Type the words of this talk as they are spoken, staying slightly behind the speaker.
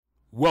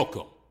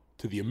Welcome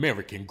to the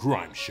American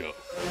Grime Show.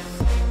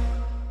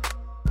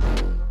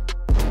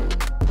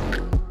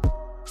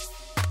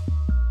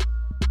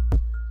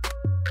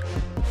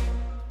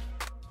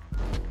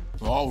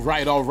 All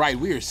right.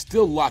 We are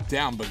still locked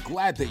down, but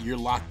glad that you're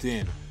locked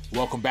in.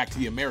 Welcome back to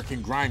the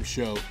American Grime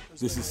Show.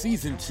 This is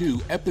Season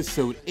 2,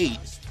 Episode 8,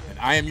 and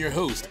I am your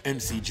host,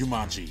 MC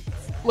Jumanji.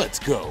 Let's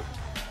go.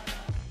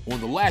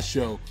 On the last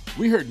show,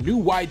 we heard new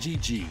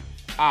YGG,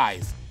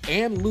 Eyes,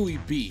 and Louis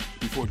B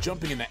before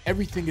jumping into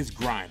Everything Is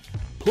Grime.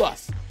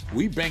 Plus,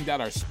 we banged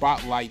out our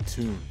Spotlight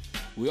tune.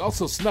 We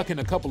also snuck in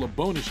a couple of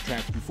bonus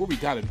tracks before we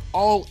got an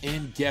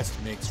all-in guest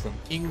mix from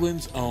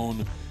England's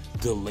own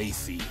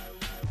DeLacy.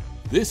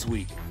 This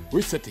week,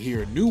 we're set to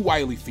hear a new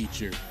Wiley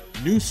feature,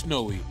 new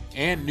Snowy,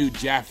 and new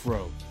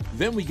Jafro.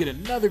 Then we get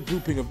another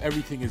grouping of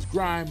Everything Is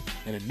Grime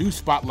and a new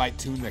Spotlight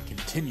tune that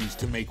continues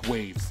to make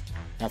waves.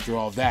 After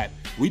all that,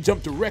 we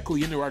jump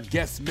directly into our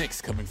guest mix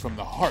coming from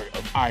the heart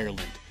of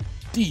Ireland,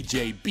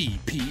 DJ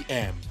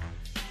BPM.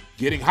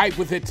 Getting hyped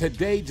with it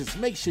today, just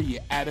make sure you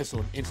add us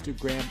on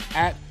Instagram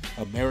at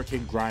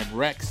American Grime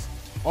Rex.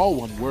 All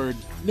one word,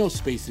 no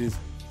spaces,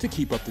 to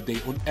keep up to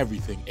date on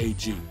everything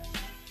AG.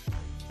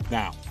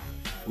 Now,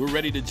 we're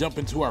ready to jump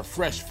into our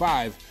Fresh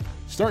 5.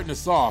 Starting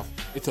us off,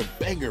 it's a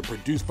banger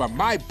produced by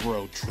my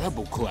bro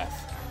Treble Clef.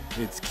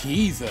 It's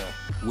Keeza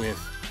with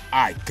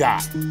I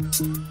Got.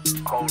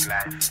 Cold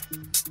life.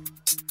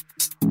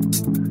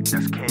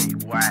 Just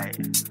K-Y.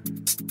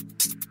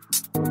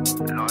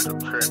 Lord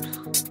of trips.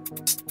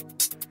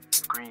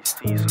 Green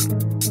season.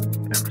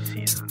 Every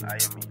season, I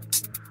mean.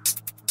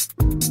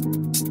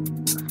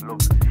 Just love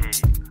the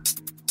hate.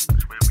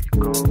 Just wherever you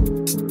go.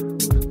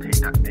 Just take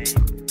that name.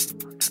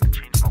 I'm trying to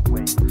change my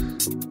ways.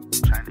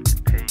 Trying to get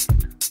paid.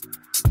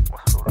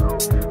 What's for love?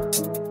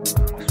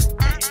 What's for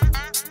pain?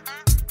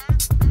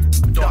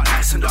 Dark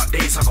nights and dark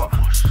days I got.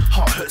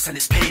 Heart hurts and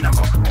it's pain I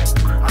got.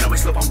 I know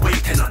it's love I'm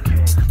waiting on,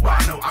 but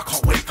I know I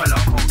can't wait for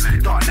love.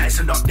 Dark nights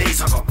and dark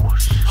days I got.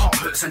 Heart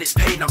hurts and it's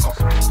pain I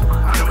got.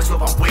 I know it's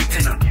love I'm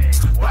waiting on, but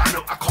I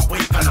know I can't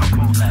wait for love.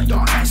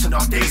 Dark nights and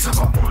dark days I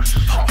got.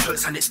 Heart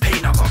hurts and it's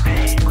pain I got.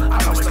 I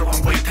know it's love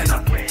I'm waiting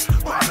on, but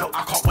I know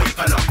I can't wait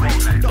for love.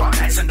 Dark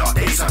nights and dark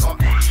days I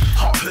got.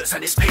 Heart hurts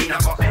and it's pain I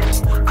got.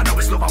 I know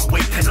it's love I'm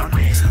waiting on,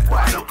 but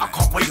I know I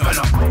can't wait for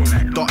love.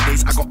 Dark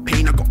days I got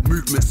pain, I got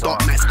movements.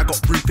 Dark nights I got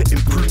room for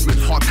improvement.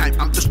 Hard time,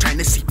 I'm just trying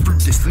to see through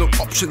this. No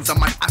options, I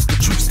might have to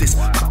choose this.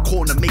 Back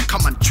corner, make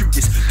come and chew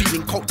this.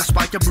 Feeling cold, that's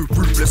why I move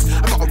ruthless.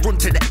 I gotta run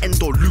to the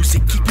end or lose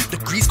it. Keep it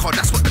degrees, cause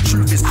that's what the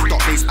truth is.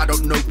 Dark days, I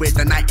don't know where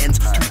the night ends.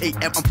 2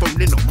 a.m, I'm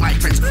phoning up my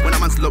friends. When a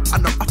man's low, I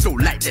know I feel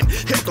like them.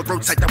 Hit up the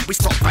roadside, then we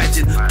start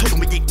fighting. Told them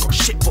we ain't got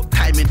shit but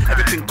timing.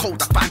 Everything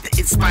cold, I find it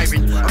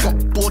inspiring. I got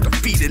bored of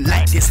feeling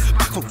like this.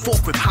 Back and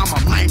forth with how my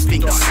mind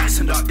thinks. Dark nights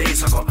and dark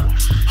days I got.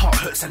 Heart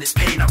hurts and it's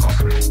pain I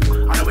got.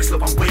 I know it's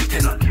love I'm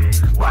waiting on,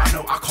 but I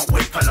know I can't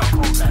wait for love.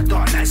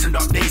 Dark nights and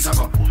dark days I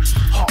got.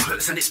 Heart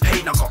hurts and it's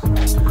pain I got. I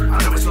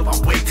know it's love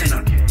I'm waiting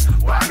on,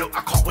 but I know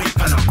I can't wait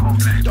for love.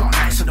 Dark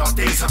nights and dark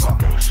days I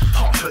got.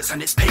 Heart hurts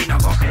and it's pain I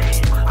got.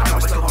 I know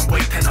it's love I'm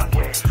waiting on,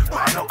 but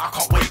I know I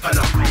can't wait for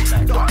love.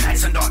 Dark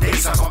nights and dark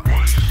days I got.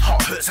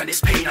 Heart hurts and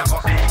it's pain I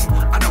got.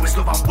 I know it's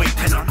love I'm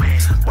waiting on,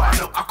 but I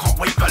know I can't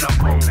wait for love.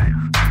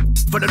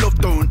 For the love,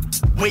 don't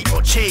wait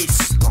or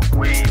chase.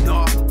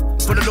 No.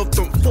 For the love,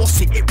 don't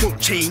force it, it won't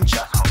change.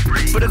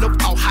 For the love,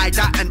 I'll hide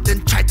that and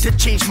then try to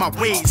change my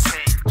ways.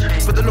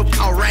 For the love,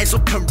 I'll rise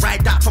up and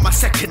ride that for my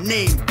second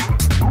name.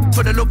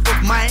 For the love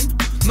of mine,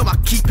 no, I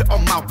keep it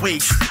on my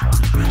waist.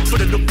 For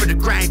the love, for the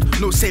grind,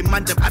 no, say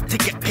man, them have to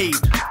get paid.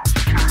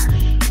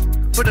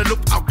 For the look,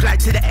 I'll glide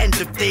to the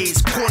end of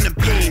days. Corn and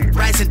pain,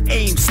 rise and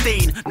aim,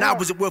 stain. Now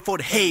is it worth all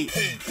the hate?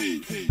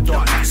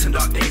 Dark nights and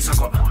dark days I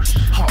got.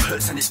 Heart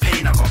hurts and it's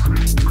pain I got.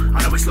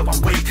 I know it's love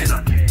I'm waiting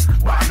on,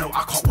 but I know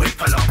I can't wait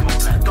for love.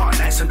 Dark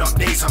nights and dark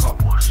days I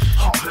got.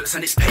 Heart hurts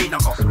and it's pain I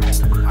got. I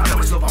know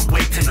it's love I'm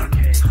waiting on,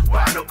 but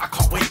I know I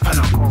can't wait for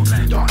love.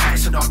 Dark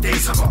nights and dark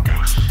days I got.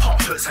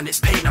 Heart hurts and it's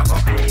pain I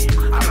got.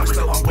 I know it's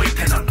love I'm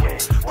waiting on,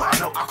 but I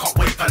know I can't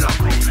wait for love.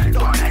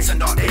 Dark nights and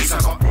dark days I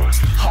got.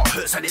 Heart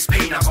hurts and it's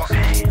pain I got.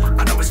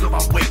 I know it's love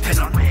I'm waiting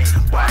on, but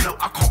I know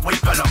I can't wait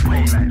for love.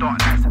 Dark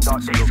nights and dark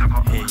days I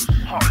got.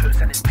 Heart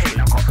hurts and it's pain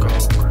I got.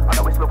 I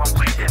know it's love I'm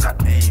waiting on,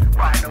 but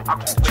I know I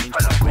can't wait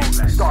for love.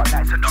 Dark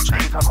nights and dark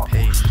days I got.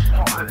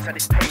 Heart hurts and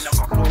it's pain I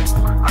got. I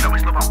know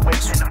it's love I'm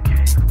waiting on,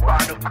 but I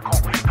know I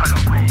can't wait for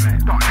love.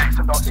 Dark nights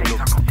and dark days I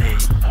got.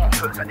 Heart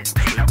hurts and it's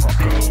pain I got.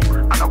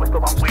 I know it's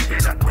love I'm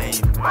waiting on, but I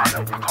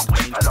know I can't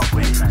wait for love.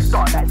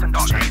 Dark nights and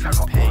dark days I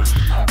got.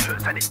 Heart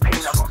hurts and it's pain I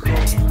got.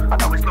 I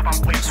know it's love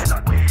I'm waiting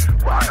on, but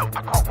I know I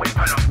can't wait for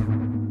love.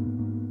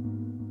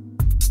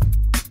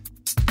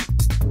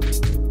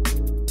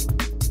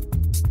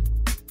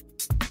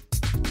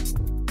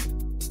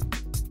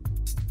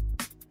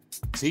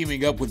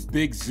 Teaming up with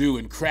Big Zoo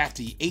and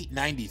Crafty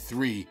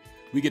 893,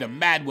 we get a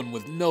mad one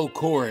with no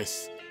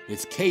chorus.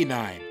 It's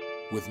K9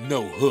 with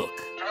no hook.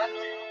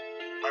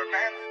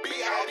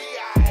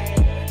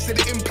 Say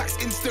the impact's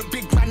instant,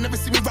 big man, never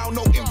see me round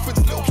no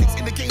infants. Little kids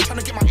in the game trying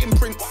to get my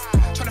imprint.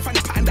 Trying to find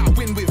a pattern that I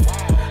win with.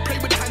 Play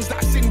with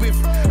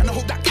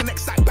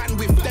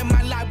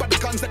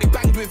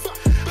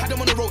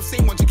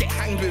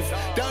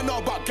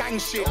gang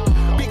shit.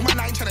 Big man,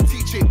 I ain't tryna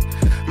teach it.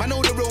 Man,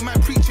 know the real man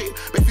preach it.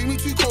 But if you me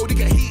too cold, you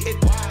get heated.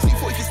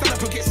 C4 if you stand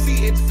up, you get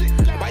seated.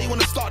 Why you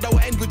wanna start, that will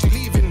end with you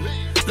leaving.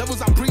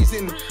 Levels I'm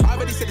breezing. I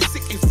already said it's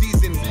 6th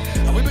season.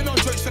 And we've been on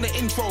jokes from the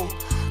intro.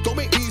 Don't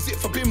make music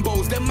for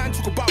bimbos. Them man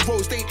talk about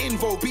roads, they ain't in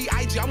vogue.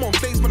 B.I.G. I'm on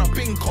face when I've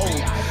been cold.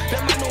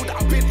 Them man know that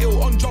I've been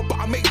ill on job, but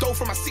I make dough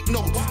from my sick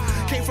notes.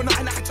 Came from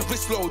nothing, I had to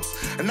risk loads.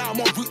 And now I'm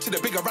on route to the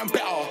bigger and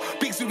better.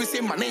 Big Zoo is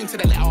in my name to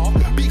the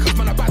letter. B cause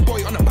man a bad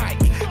boy on the mic.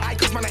 I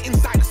cause man a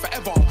insiders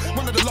forever.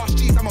 One of the last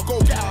G's, I'm a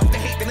go-getter. They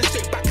hate, then they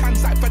shake back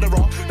hands like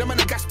Federer. Them man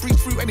a gas breathe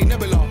through any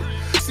nebula.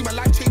 See my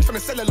life change from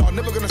the cellular.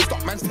 Never gonna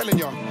stop, man's telling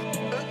ya.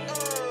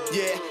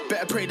 Yeah,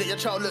 better pray that your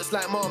child looks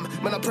like mom.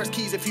 Man, I press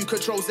keys if you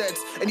control Zeds.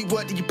 Any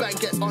word that you bang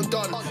gets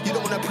undone. You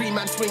don't want a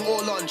pre-man swing or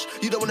lunge.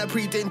 You don't want a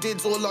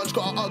pre-din-dids or lunge.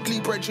 Got an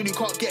ugly brethren who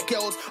can't get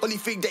girls. Only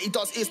thing that he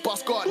does is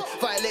bust gun.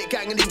 Violate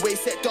gang anyway,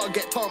 set done,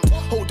 get pumped.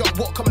 Hold up,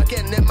 what, come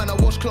again? Them man, I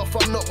wash cloth,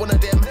 I'm not one of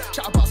them.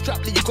 Chat about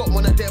Straply, you got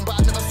one of them. But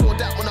I never saw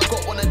that when I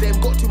got one of them.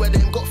 Got 2 of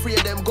them, got 3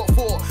 of them, got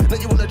 4. Now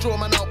you wanna draw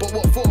man out, but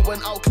what for?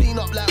 When I'll clean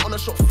up like on a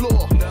shop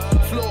floor.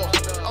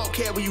 I don't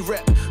care where you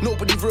rep.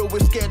 Nobody real, we're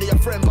scared of your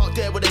friend. Out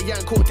there with a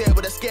yank or there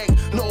with a skank.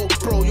 No,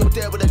 bro, you're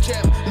there with a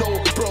gem.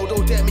 No, bro,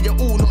 don't dare me, you're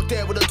all not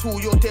there with a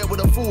tool. You're there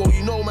with a fool,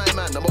 you know my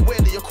man. I'm aware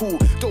that you're cool,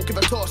 don't give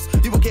a toss.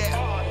 You will get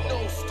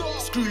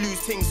screw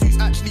loose things, who's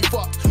actually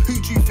fucked? Who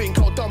do you think?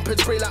 I'll dump and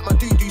spray like my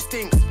doo-doo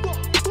stinks.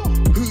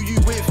 Who you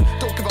with?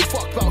 Don't give a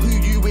fuck about who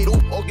you with.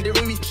 Or get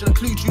it, we should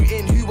include you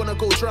in. Who wanna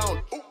go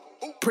drown?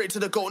 Pray to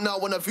the goat now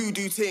on a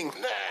voodoo thing.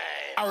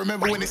 I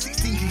remember when at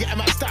 16 you get a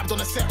man stabbed on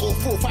a set, or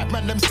 4 or 5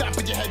 man them stamp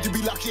on your head. You'd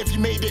be lucky if you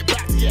made it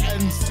back to your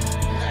ends.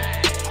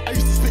 I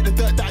used to spit the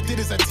dirt that I did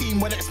as a team.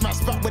 When it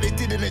smashed back what they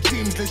did in their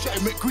dreams. Legit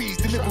McGree's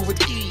deliver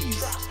with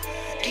ease.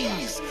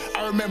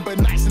 I remember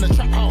nights in the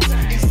trap house.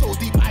 It's so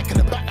deep I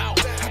couldn't back out.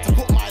 Had to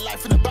put my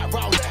life in the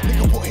background.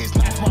 Nigga put his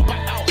knife my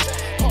back out.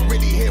 Can't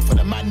really hear for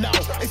the man now.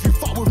 If you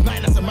fuck with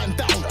 9 as a man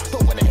down.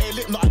 Don't wanna hear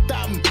lip, not a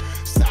damn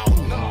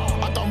sound.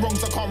 I done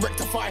wrongs I can't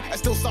rectify. I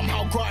still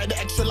somehow grind the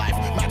extra life.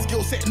 Mad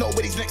skill set,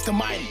 nobody's next to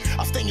mine.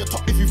 I stay in your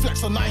top if you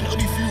flex on 9.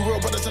 Only few real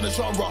brothers in the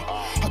genre.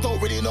 I don't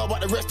really know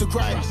about the rest of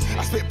crimes.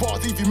 I spit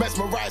bars, leave you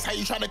mesmerized. How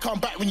you trying to come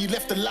back when you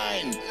left the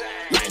line?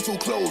 Lines all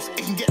closed,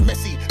 it can get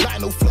messy.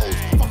 Line all flows.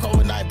 Fuck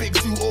over 9, big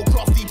suit all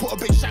crafty. Put a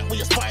big shank where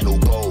your spinal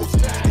goes.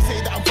 They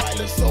say that I'm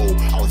violent, so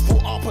I was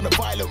brought up on a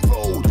violent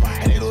road.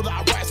 And they know that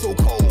I write so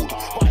cold,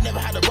 but I never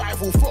had a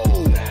rival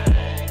foe.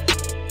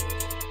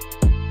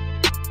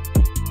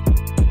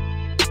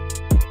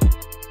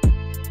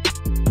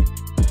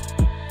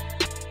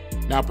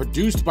 Now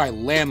produced by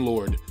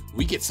Landlord,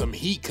 we get some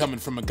heat coming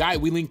from a guy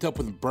we linked up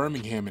with in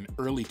Birmingham in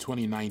early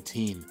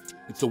 2019.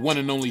 It's the one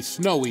and only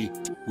Snowy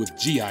with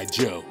G.I.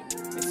 Joe.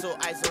 It's all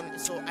eyes on,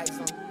 it's all eyes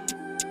on.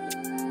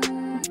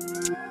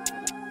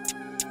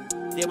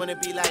 They wanna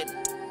be like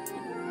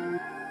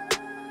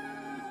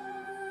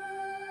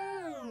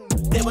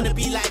They wanna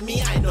be like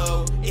me, I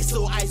know. It's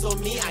all eyes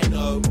on me, I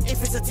know.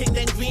 If it's a ting,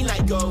 then green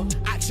light go.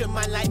 Action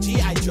man like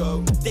G.I.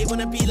 Joe. They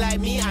wanna be like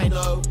me, I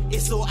know.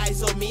 It's all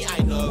eyes on me,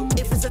 I know.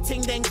 If it's a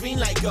ting, then green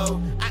light go.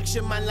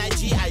 Action man like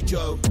G.I.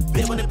 Joe.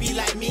 They wanna be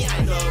like me,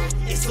 I know.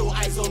 It's all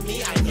eyes on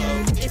me, I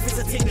know. If it's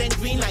a ting, then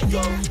green light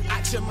go.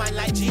 Action man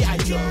like G.I.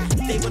 Joe.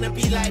 They wanna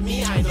be like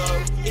me, I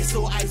know. It's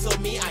all eyes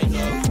on me, I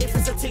know. If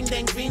it's a ting,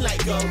 then green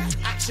light go.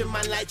 Action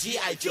man like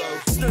G.I. Joe.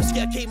 Snow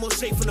scare came all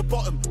straight from the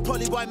bottom.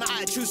 Probably why my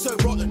attitude so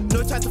rotten.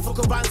 No time to fuck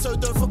around, so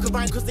don't fuck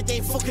around, cause they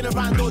ain't fucking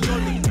around or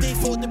lonely. They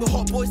thought they were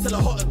hot boys till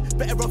I hot 'em.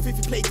 Better off if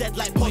you play dead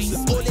like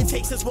possums. All it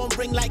takes is one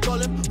ring like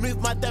Gollum. Move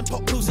my damn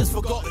pop cruisers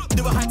forgotten.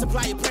 Knew I had to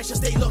apply pressure,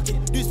 stay locked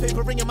in.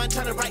 Newspaper ring a man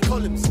trying to write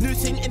columns. New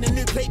thing in a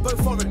new plate,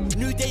 both foreign.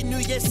 New day, new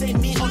year,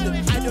 same me on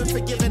them. I don't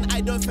forgive and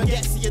I don't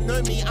forget, so you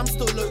know me, I'm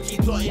still low-key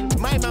plotting.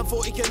 My man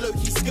thought he can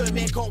low-key skirt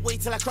me, I can't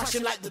wait till I crash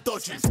him like the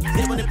Dodgers.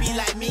 They wanna be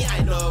like me,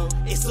 I know.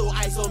 It's all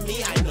eyes on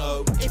me, I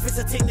know. If it's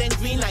a ting, then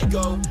green light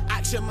go.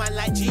 Action man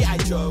like G.I.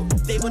 Joe.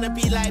 They wanna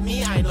be like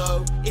me, I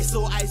know. It's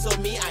all eyes on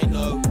me, I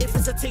know. If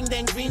it's a ting,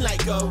 then green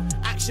light go.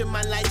 Action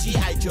man like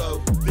G.I.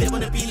 Joe. They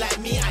wanna be like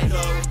me, I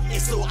know.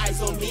 It's all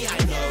eyes on me,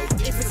 I know.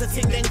 If it's a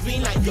ting, then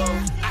green light go.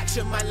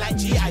 Action man like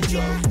G.I.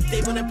 Joe.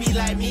 They wanna be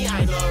like me,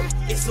 I know.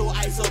 It's all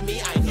eyes on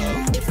me, I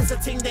know. If it's a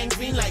ting, then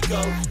green light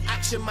go.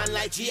 Action man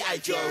like G.I.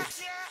 Joe.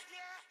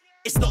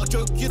 It's not a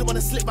joke, you don't wanna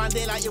slip round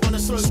there like you wanna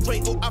slow.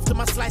 Straight up after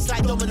my slice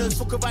like dominoes.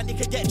 Fuck around, you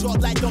could get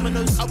dropped like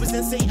dominoes. I was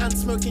in St.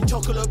 Anne's smoking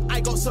chocolate.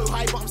 I got so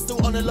high, but I'm still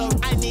on a low.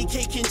 I need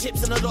cake and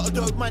chips and a lot of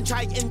dough. Man,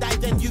 try and die,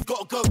 then you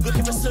gotta go.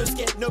 Looking for so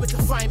scared, know it's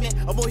a fry me.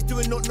 I'm always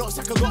doing knots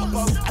like I got a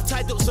bow. I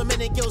tied up so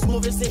many girls, more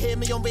than to hear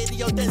me on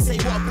radio, then say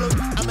what a bloke.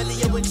 I'm a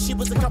Leo when she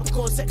was a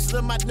Capricorn, sex to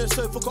the madness,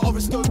 so fuck a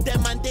horoscope.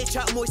 Them man, they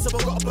chat moist, so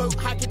I got a boat.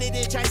 How could they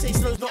try say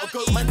slow's not a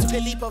go? Man took a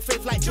leap of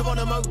faith like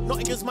Geronimo.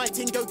 Nottingham's my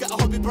ting, go get a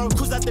hobby, bro.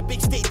 Cause at the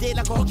big state day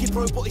like a hockey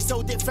pro. But he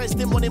sold it first,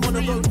 didn't want him on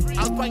the road.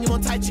 I was banging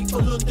on tight chicks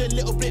for London,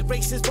 little bit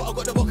racist, but I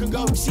got the walk and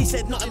go. She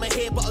said, not in my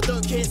hair, but I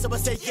don't care, so I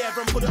said, yeah,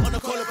 and put it on a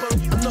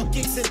collarbone. I'm not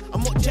Gibson,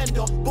 I'm not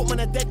gender, but man,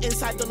 I'm dead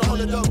inside on the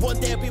holiday. One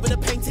day I'll be with a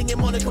painting in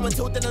Monaco.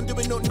 Until then, I'm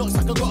doing no knots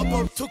like I got a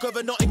bow. Took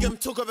over Nottingham,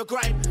 took over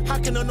grime. How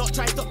can I not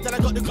try stop till I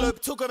got the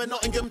globe? Took over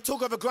Nottingham,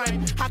 took over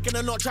grime. How can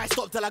I not try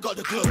stop till I got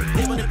the globe?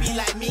 They wanna be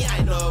like me,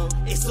 I know.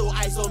 It's all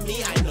eyes on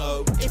me, I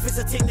know. If it's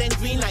a ting, then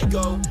green light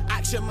go.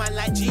 Action man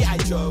like G.I.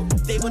 Joe.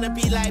 They wanna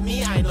be like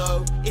me, I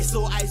know. It's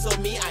all eyes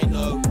on me, I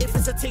know. If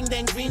it's a ting,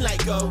 then green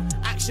light go.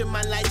 Action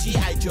man like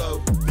G.I.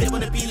 Joe. They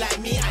wanna be like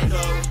me, I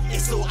know.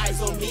 It's all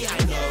eyes on me, I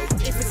know.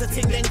 If it's a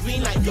ting, then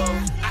green light go.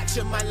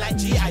 Action man like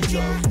G.I.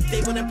 Joe.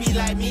 They wanna be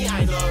like me,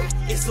 I know.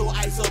 It's all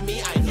eyes on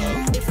me, I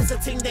know. If it's a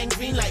ting, then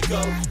green light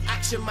go.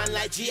 Action man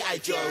like G.I.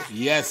 Joe.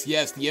 Yes,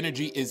 the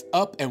energy is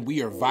up and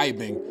we are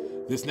vibing.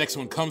 This next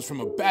one comes from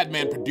a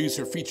Badman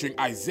producer featuring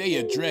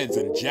Isaiah Dreads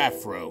and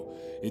Jafro.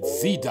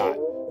 It's Z-Dot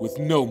with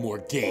No More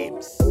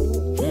Games.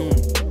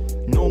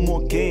 No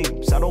more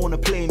games, I don't wanna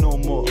play no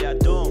more. Yeah, I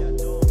don't.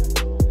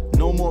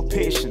 No more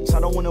patience, I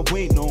don't wanna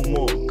wait no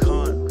more.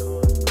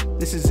 Can't.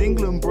 This is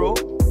England, bro.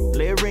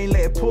 Let it rain,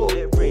 let it pour. Let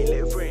it rain,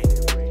 let it rain.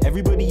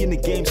 Everybody in the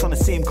game's on the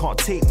same, can't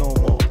take no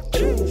more.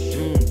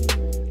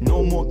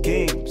 No more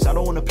games, I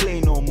don't wanna play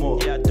no more.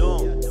 Yeah, I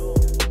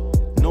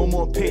don't. No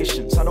more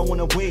patience, I don't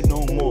wanna wait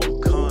no more.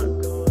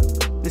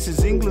 Can't. This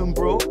is England,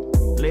 bro.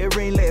 Let it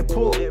rain, let it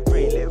pour. Let it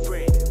rain, let it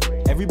rain.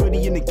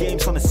 Everybody in the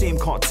game's on the same,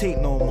 can't take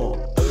no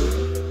more.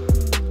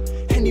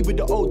 Henny with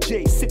the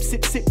OJ, sip,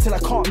 sip, sip till I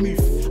can't move.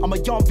 I'm a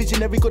young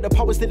visionary, got the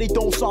powers that they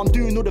don't, so I'm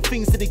doing all the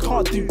things that they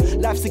can't do.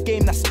 Life's a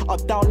game that's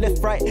up, down,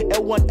 left, right,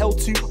 L1,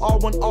 L2,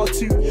 R1,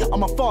 R2.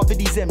 I'm a father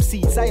these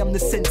MCs, I am the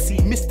sensei,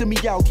 Mr.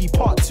 Miyagi,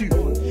 part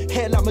 2.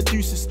 Hair like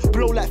Medusas,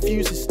 blow like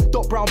fuses,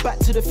 Doc Brown back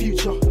to the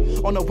future.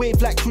 On a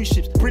wave like cruise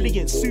ships,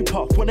 brilliant,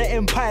 super. Want an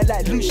empire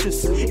like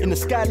Lucius, in the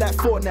sky like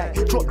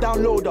Fortnite. Drop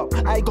down, load up,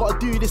 I ain't gotta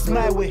do this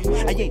my way.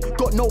 I ain't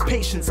got no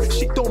patience,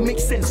 shit don't make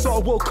sense, so I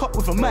woke up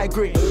with a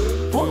migraine.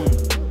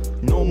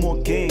 No more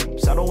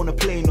games, I don't wanna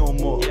play no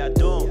more. Yeah, I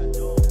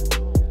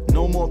don't.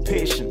 No more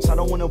patience, I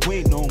don't wanna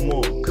wait no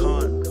more.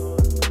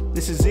 Can't.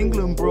 This is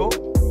England, bro.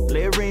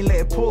 Let it rain,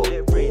 let it pour. Let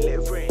it rain, let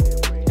it rain.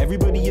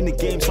 Everybody in the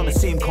game's on the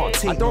same, can't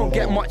take I don't no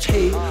get more. much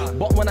hate,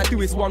 but when I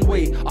do it's one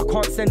way. I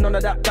can't send none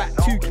of that back.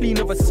 Too clean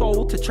of a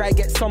soul to try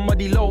get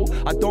somebody low.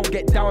 I don't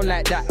get down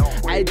like that,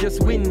 I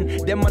just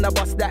win. Then when I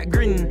bust that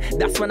grin,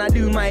 that's when I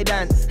do my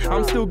dance.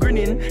 I'm still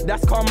grinning,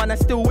 that's calm and I'm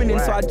still winning.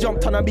 So I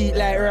jumped on a beat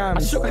like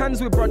Rams. I shook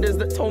hands with brothers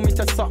that told me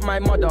to suck my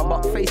mother,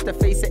 but face to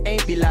face it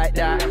ain't be like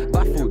that.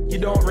 Baffled, you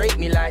don't rate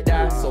me like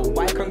that, so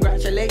why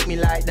congratulate me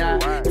like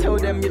that? Tell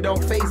them you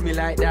don't faze me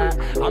like that.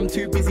 I'm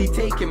too busy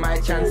taking my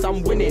chance,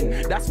 I'm winning.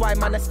 That's why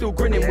man I still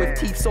grinning with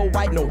teeth so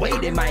white, no way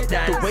they might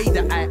dance. The way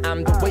that I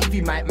am, the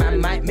wavy might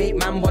make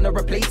man wanna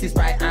replace his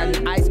right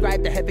hand. I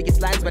scribe the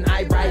heaviest lines when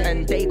I write,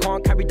 and they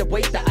can't carry the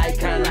weight that I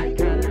can.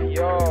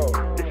 Yo,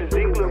 this is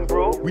England,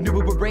 bro. We knew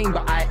it would rain,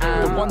 but I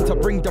am the one to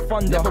bring the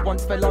thunder. Never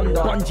once fell under.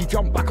 Bungee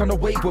jump back on the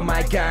wave with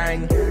my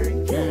gang.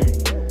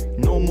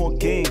 No more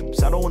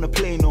games, I don't wanna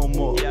play no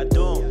more. Yeah, I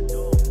don't.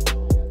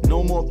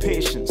 No more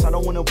patience, I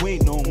don't wanna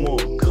wait no more.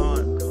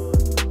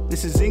 Can't.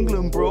 This is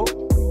England, bro.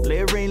 Let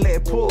it rain, let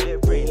it pour. Let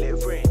it rain, let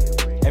it rain.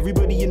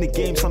 Everybody in the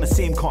game's on the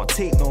same, can't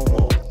take no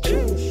more.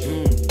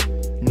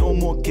 No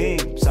more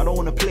games, I don't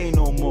wanna play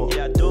no more.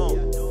 Yeah, I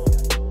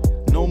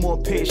don't. No more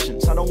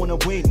patience, I don't wanna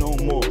wait no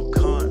more.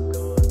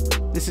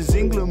 Can't. This is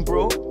England,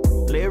 bro.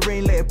 Let it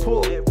rain, let it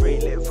pour. Let it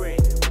rain, let it rain.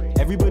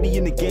 Everybody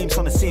in the game's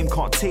on the same,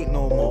 can't take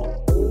no more.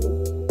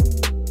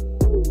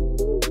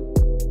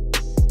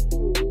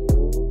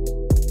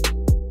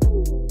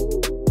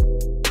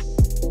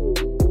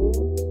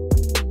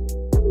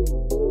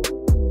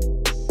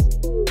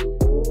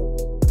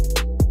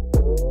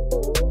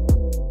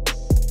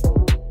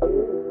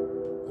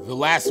 The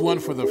last one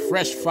for the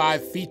Fresh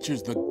 5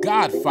 features the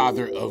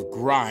godfather of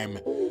grime.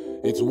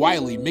 It's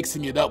Wiley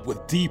mixing it up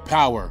with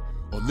D-Power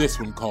on this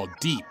one called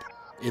Deep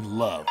in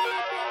Love.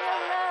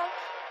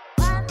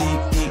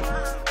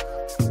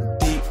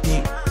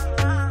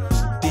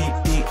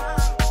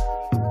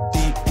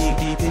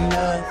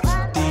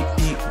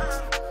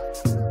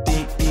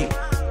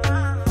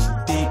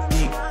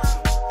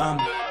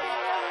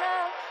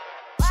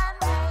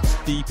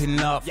 Deep in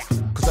love,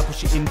 cause I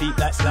push it in deep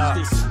like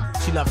slugs.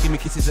 She loved giving me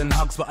kisses and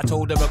hugs, but I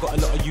told her I got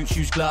a lot of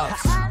use gloves.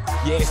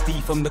 Yeah, it's D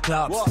from the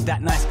clubs,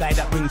 that nice guy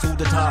that brings all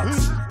the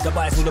tugs. That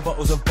buys all the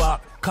bottles of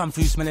bark, come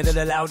through smelling of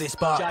the loudest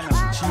bark.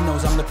 She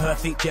knows I'm the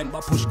perfect gent,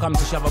 but push comes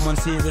to shove, I'm on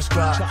serious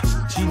grub.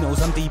 She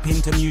knows I'm deep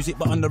into music,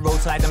 but on the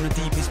roadside I'm the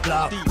deepest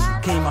blood.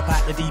 Came up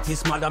out the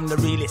deepest mud, I'm the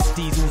realest,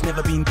 diesel's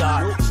never been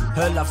dark.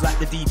 Her love's like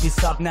the deepest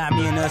sub, now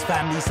me and her's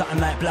family something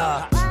like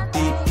blah.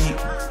 Deep, deep.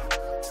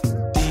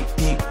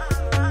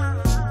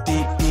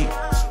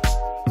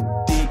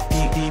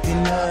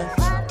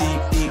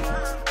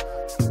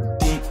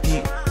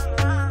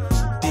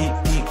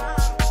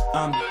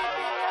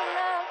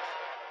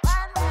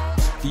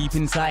 Deep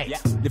inside,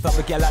 lift up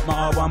a girl like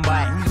my R1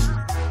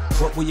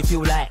 bike. What will you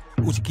feel like?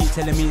 All you keep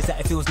telling me is that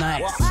it feels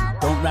nice.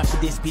 Don't rap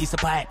with this piece of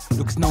pipe.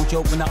 Look, it's no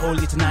joke when I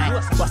hold you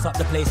tonight. Bust up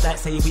the place like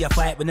say we a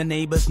fight. When the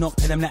neighbours knock,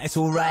 tell them that it's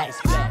alright.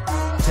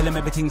 Tell them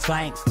everything's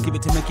fine. Give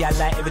it to me, girl,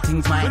 like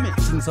everything's mine.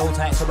 Things so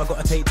tight, so I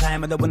gotta take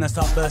time. I don't wanna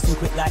start bursting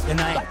quick like the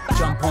night.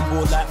 Jump on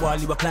board like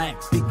Wiley were climb.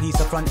 Big piece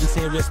of front and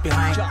serious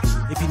behind.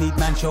 If you need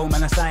man, show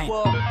man a sign.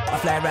 I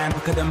fly around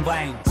quicker than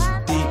vines.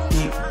 Deep,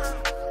 deep,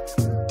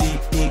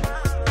 deep, deep,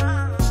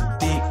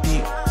 deep,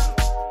 deep,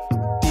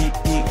 deep,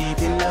 deep, deep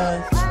in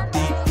love.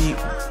 Deep, deep,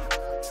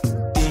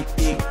 deep,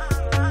 deep,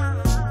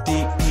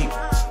 deep, deep.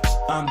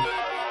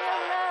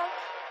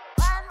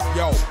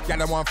 Yo,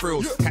 gal, I want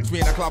thrills. Catch me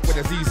in the club with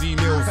a ZZ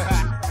Mills.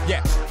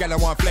 Yeah, gal, I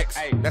want flex.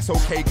 That's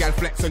okay, gal,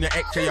 flex on your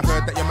ex. Yeah, you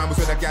heard that your man was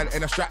with a gal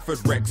in a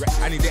Stratford Rex.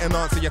 And he didn't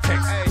answer your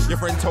text. Your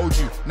friend told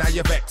you, now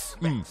you're vexed.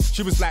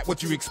 She was like,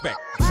 what you expect?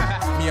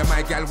 Me and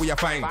my gal, we are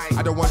fine.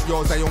 I don't want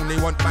yours, I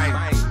only want mine.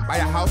 Buy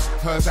a house,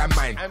 hers and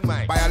mine.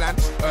 Buy a land,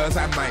 hers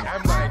and mine.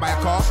 Buy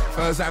a car,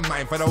 hers and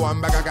mine. For the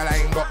one bag of gal, I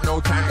ain't got no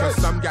time. Cause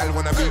some gal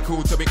wanna be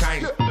cool to be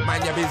kind.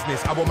 Mind your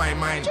business, I won't mind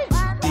mine. Deep,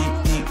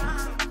 deep,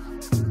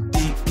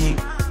 deep, deep,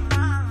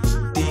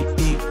 deep,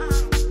 deep,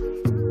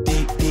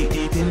 deep, deep,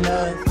 deep in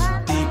love.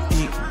 Deep,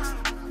 deep,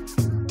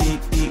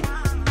 deep, deep,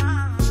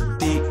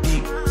 deep,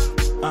 deep.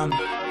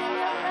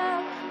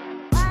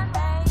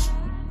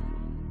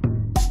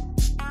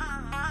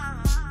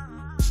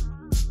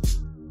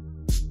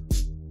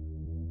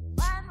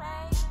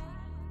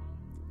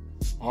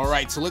 All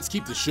right, so let's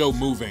keep the show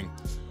moving.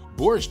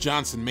 Boris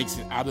Johnson makes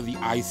it out of the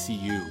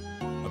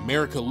ICU.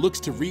 America looks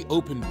to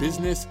reopen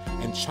business,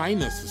 and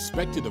China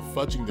suspected of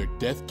fudging their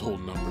death toll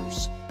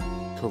numbers.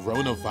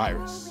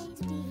 Coronavirus.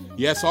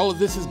 Yes, all of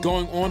this is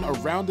going on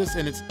around us,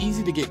 and it's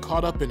easy to get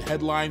caught up in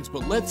headlines,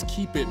 but let's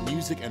keep it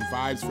music and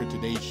vibes for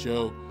today's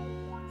show,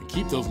 and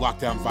keep those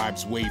lockdown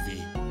vibes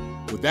wavy.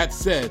 With that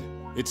said,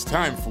 it's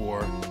time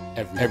for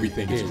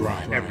Everything is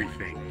Grime.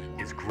 Everything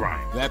is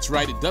grime. That's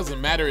right, it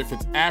doesn't matter if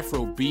it's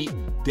Afrobeat,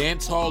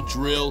 dancehall,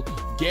 drill,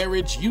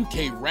 garage,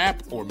 UK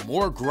rap, or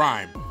more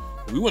grime.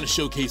 We want to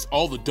showcase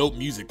all the dope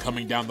music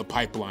coming down the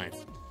pipeline.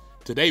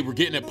 Today we're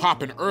getting it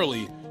poppin'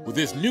 early with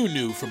this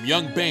new from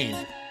Young Bane.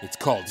 It's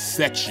called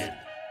Section.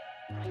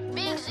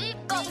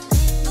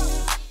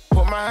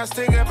 Put my hands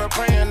together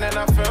praying and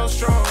I feel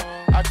strong.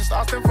 I just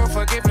asked him for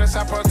forgiveness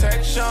and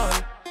protection.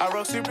 I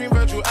wrote Supreme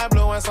Virtue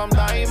Abloh and some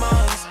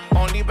diamonds.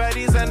 Only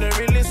baddies and the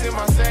realest in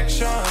my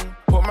section.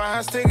 Put my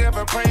hands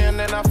together praying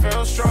and I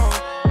feel strong.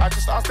 I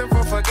just asked him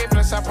for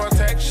forgiveness and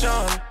protection.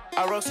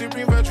 I wrote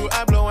Supreme Virtue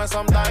Abloh and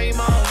some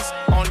diamonds.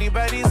 Only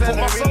baddies and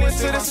the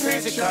realest in my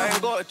section. I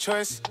ain't got a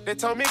choice. They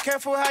told me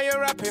careful how you're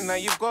rapping, now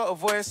you've got a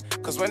voice.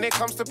 Cause when it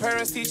comes to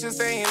parents, teachers,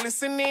 they ain't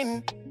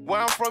listening.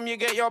 Where I'm from, you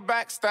get your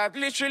back stabbed,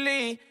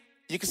 literally.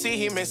 You can see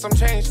he made some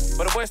change,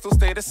 but the boys still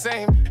stay the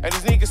same. And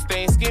these niggas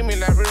staying scheming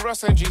like Rick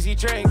Ross and Jeezy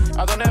Drake.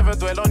 I don't ever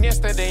dwell on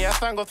yesterday, I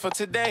thank God for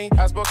today.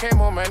 Asbo came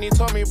home and he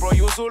told me, bro,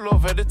 you was all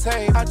over the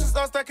tape. I just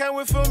asked that, can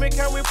we film it,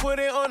 can we put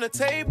it on the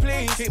tape,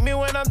 please? Kick me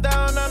when I'm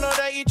down, I know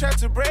that he tried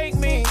to break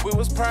me. We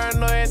was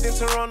paranoid in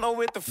Toronto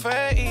with the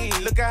 30.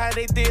 Look at how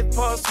they did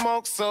Post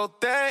Smoke so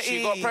dirty.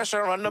 She got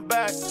pressure on the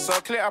back, so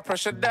clear I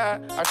pressured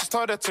that. I just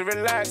told her to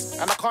relax,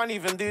 and I can't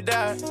even do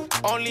that.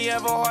 Only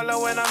ever holler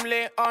when I'm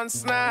lit on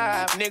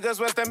Snap.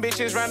 Niggas West them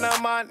bitches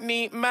random on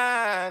neat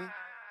man.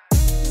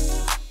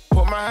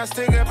 Put my hands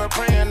together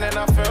praying and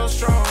I feel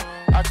strong.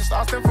 I just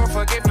asked him for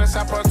forgiveness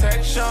and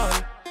protection.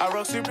 I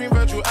wrote Supreme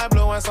Virtue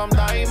Abloh and some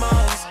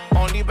diamonds.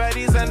 Only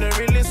baddies and the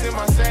realest in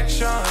my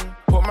section.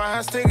 Put my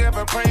hands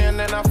together praying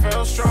and I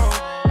feel strong.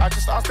 I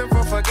just asked him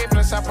for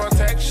forgiveness and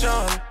protection.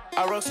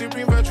 I wrote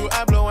Supreme Virtue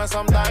Abloh and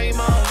some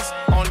diamonds.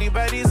 Only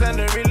baddies and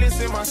the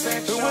realest in my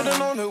section. Who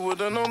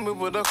would've known me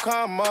would've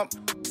come up.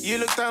 You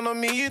looked down on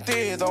me, you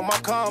did on my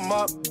come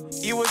up.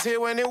 You was here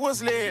when it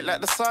was lit,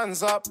 like the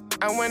sun's up.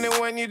 And when it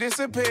went, you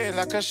disappeared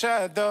like a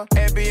shadow.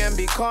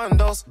 Airbnb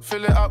condos,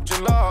 fill it up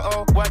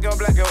gelato. White girl,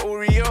 black girl,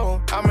 Oreo.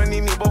 I'ma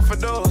need me both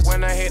of those.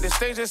 When I hit the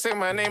stage, they say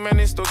my name and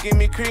they still give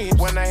me creeps.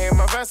 When I hear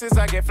my verses,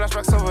 I get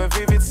flashbacks of a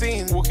vivid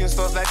scene. Walking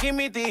stores like, give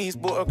me these.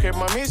 Bought a crib,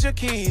 mom, here's your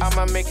keys.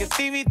 I'ma make a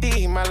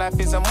DVD, my life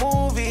is a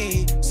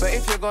movie. So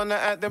if you're gonna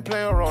act, then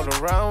play a role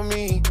around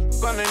me.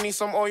 Gonna need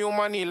some oil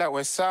money like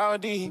we're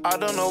Saudi. I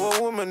don't know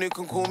a woman who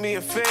can call me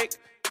a fake.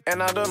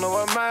 And I don't know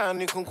a man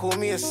who can call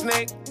me a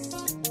snake.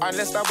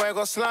 Unless that boy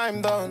got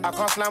slimed on. I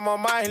can't slime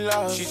on my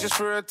love. She just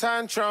threw a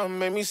tantrum,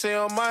 made me say,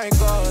 oh my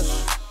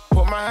gosh.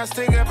 Put my hands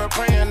together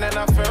praying and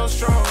I feel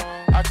strong.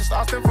 I just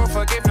asked him for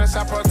forgiveness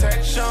and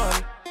protection.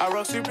 I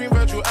wrote Supreme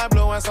Virtue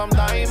Abloh and some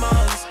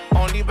diamonds.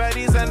 Only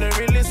baddies and the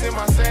realest in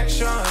my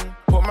section.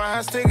 Put my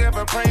hands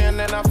together praying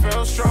and I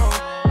feel strong.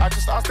 I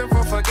just asked him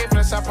for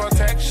forgiveness and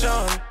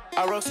protection.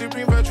 I wrote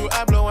Supreme Virtue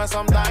Abloh and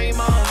some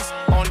diamonds.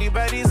 Only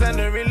baddies and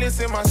the realest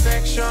in my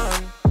section.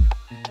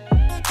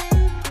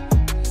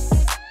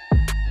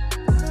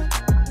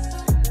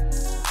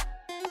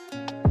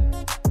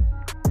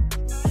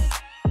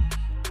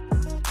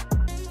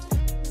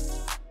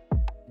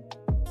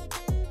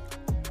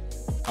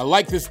 I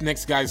like this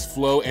next guy's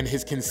flow, and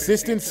his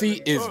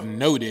consistency is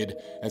noted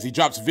as he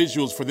drops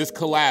visuals for this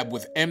collab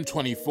with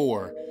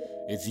M24.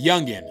 It's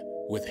Youngin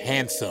with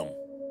Handsome.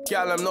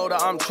 Y'all know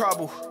that I'm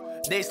trouble.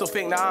 They still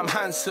think that I'm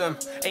handsome.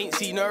 Ain't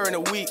seen her in a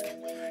week.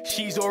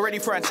 She's already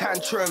throwing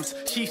tantrums.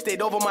 She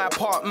stayed over my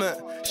apartment.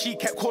 She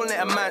kept calling it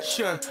a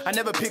mansion. I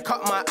never pick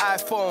up my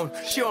iPhone.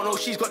 She don't know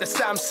she's got the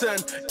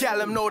Samsung. Gal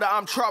them know that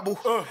I'm trouble.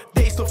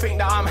 They still think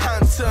that I'm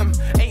handsome.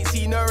 Ain't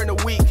seen her in a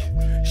week.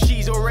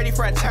 She's already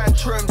throwing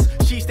tantrums.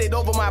 She stayed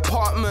over my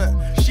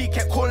apartment. She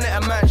kept calling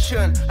it a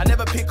mansion. I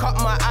never pick up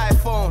my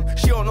iPhone.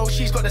 She don't know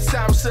she's got the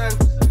Samsung.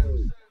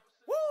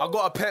 I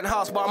got a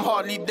penthouse, but I'm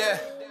hardly there.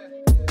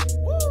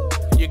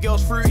 Your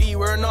girl's fruity,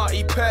 we're a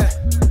naughty pair.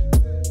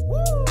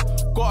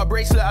 Got a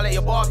bracelet, I let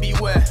your Barbie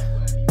wear.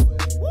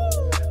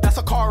 That's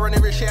a car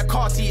running rich, yeah,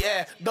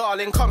 Cartier.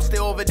 Darling, come stay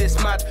over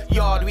this mad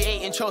yard. We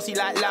ain't in Chelsea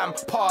like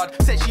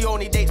Lampard. Said she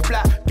only dates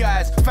black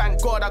guys.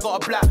 Thank God I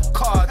got a black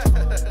card.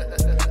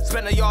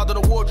 Spent a yard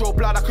on the wardrobe,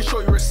 blood, I can show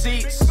you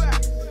receipts.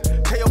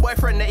 Tell your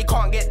boyfriend that he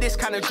can't get this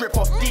kind of drip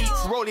off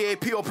deets. Roll the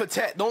AP or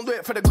protect. Don't do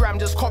it for the gram,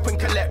 just cop and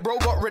collect. Bro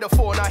got rid of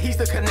 4, now he's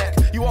the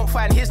connect. You won't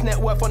find his net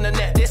worth on the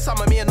net. This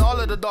summer me and all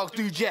of the dogs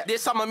do jet.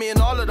 This summer me and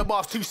all of the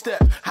bars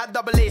 2-step. Had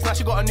double A's, now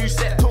she got a new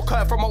set. Took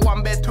her from a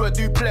 1-bed to a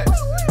duplex.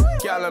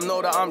 Y'all them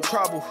know that I'm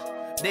trouble.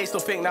 They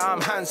still think that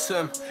I'm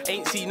handsome.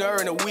 Ain't seen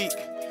her in a week.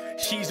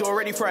 She's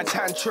already throwing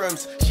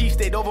tantrums. She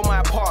stayed over my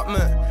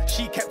apartment.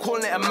 She kept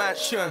calling it a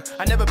mansion.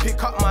 I never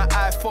pick up my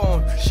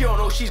iPhone. She don't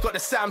know she's got the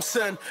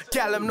Samsung.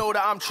 Gal them know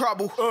that I'm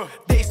trouble.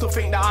 They still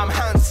think that I'm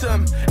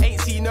handsome.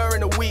 Ain't seen her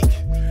in a week.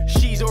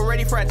 She's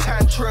already throwing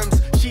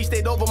tantrums. She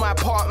stayed over my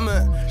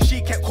apartment.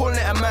 She kept calling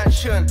it a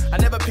mansion. I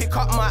never pick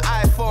up my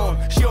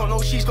iPhone. She don't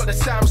know she's got the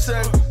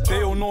Samsung.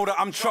 They all know that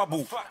I'm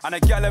trouble. And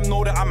the gal them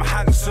know that I'm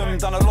handsome.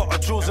 Done a lot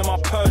of jewels in my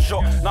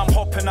Peugeot. Now I'm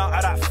hopping out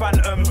of that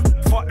Phantom.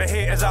 Fuck the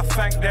haters, I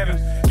thank them.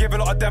 Give a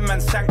lot of them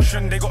man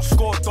sanction. They got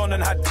scored on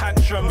and had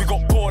tantrum. We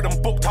got bored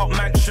and booked out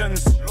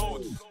mansions.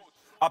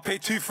 I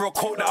paid 2 for a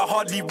coat that I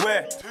hardly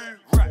wear.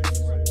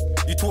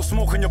 You talk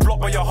smoke on your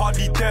block but you're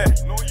hardly there.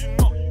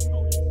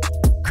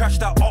 Crash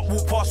that up,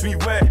 walk past me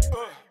where?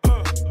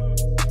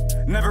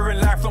 Never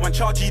in life, not when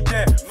charge you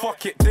there.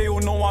 Fuck it, they all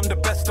know I'm the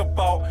best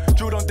about.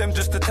 Drilled on them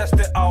just to test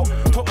it out.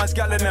 Took my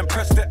gal and then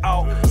pressed it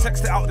out.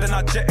 Sexed it out, then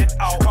I jet it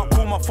out. She can't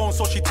call my phone,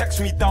 so she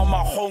texts me down.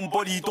 My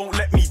homebody don't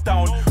let me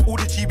down. All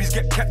the GBs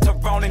get kept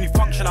around. Any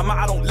function I'm at,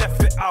 I don't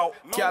left it out.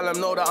 Gal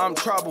them know that I'm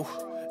trouble.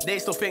 They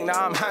still think that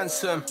I'm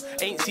handsome.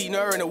 Ain't seen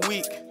her in a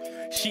week.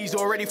 She's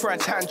already throwing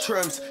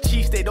tantrums.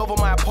 She stayed over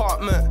my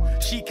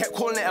apartment. She kept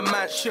calling it a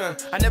mansion.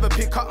 I never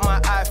pick up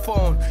my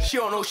iPhone. She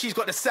don't know she's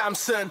got the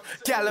Samsung.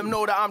 Gal them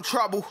know that I'm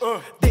trouble.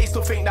 They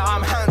still think that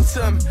I'm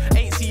handsome.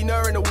 Ain't seen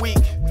her in a week.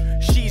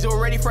 She's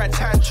already throwing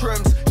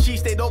tantrums. She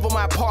stayed over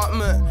my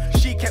apartment.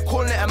 She kept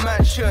calling it a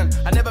mansion.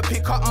 I never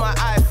pick up my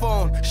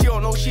iPhone. She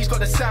don't know she's got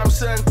the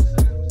Samsung.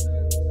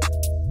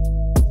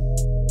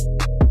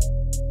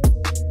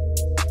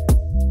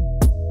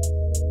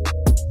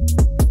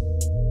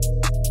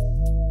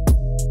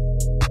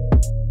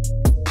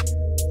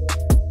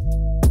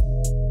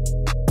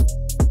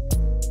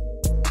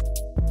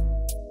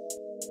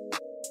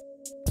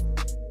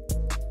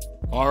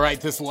 All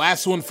right, this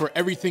last one for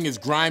Everything Is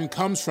Grime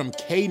comes from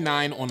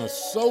K9 on a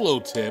solo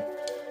tip.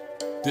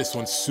 This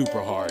one's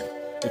super hard.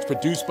 It's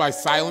produced by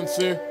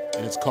Silencer,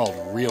 and it's called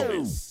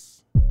Realness.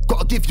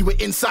 Gotta give you an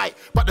insight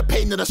about the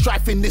pain and the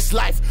strife in this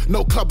life.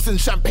 No clubs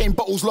and champagne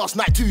bottles. Last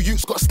night 2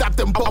 youths got stabbed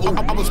and bottled.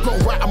 I was grown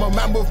right, I'm a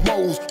man with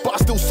moles, but I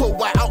still saw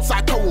white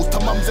outside corals. To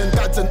mums and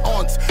dads and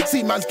aunts,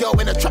 see man's girl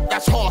in a trap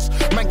that's harsh.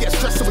 Man gets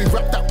stressed so we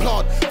wrap that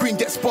plant. Green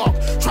gets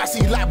sparked, try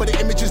see light but the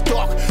image is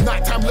dark.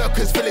 Nighttime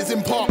lurkers, villas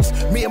in parks.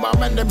 Me and my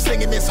man them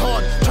slinging this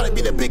hard. Trying to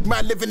be the big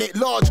man living it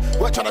large.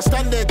 We're trying to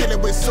stand there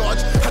dealing with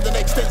Sarge. Had an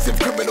extensive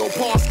criminal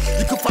past.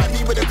 You can find me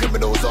where the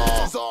criminals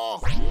are.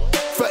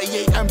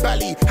 38 and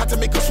Bally, had to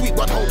make a sweet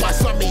one hold my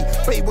summy.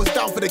 Babe was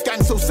down for the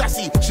gang so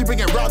sassy. She bring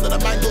it round and a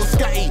man goes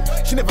scatty.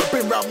 She never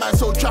been round man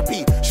so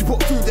trappy. She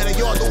put food in the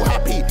yard all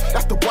happy.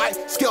 That's the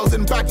white, scales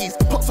and baggies.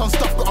 Pots on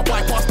stuff, got a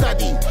bypass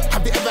daddy.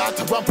 Have you ever had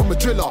to run from a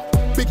driller?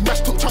 Big mash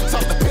took chunks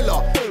out the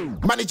pillar.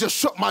 Manager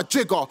shot my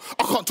jigger.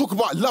 I can't talk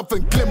about love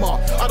and glimmer.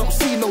 I don't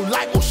see no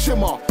light or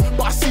shimmer,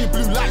 but I see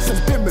blue lights and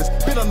dimmers.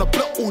 Been on the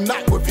block all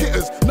night with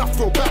hitters. Not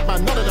for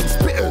Batman, none of them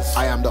spitters.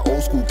 I am the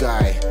old school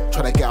guy,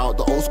 trying to get out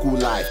the old school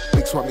life.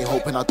 Big swammy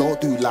hoping I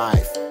don't do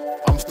life.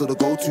 I'm still the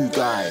go-to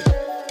guy.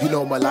 You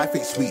know my life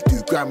ain't sweet.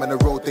 Do grime on the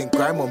road, then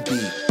grime on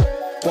beat.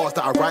 Bars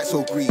that I write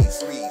so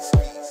breeze.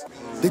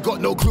 They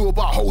got no clue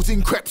about hoes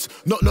in crepes,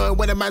 not knowing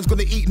when a man's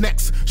gonna eat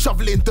next.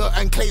 Shoveling dirt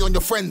and clay on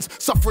your friends,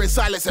 suffering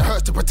silence, it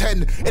hurts to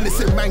pretend.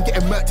 Innocent man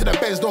getting murked to the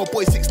Benz, no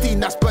boy 16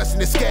 that's bursting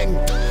the skeng.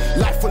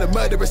 Life full of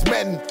murderous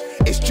men,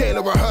 it's jail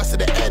or rehearse to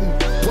the end.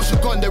 Once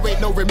you're gone, there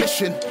ain't no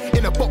remission.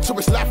 In a box or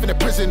it's life in a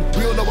prison.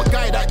 We all know a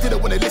guy that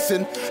didn't wanna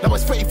listen. Now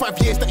it's 35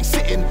 years that he's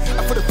sitting,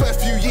 and for the first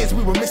few years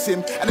we were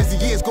missing. And as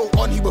the years go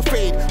on, he will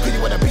fade. Cause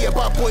you wanna be a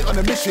bad boy on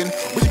a mission,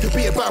 well you could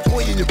be a bad boy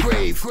in your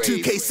grave.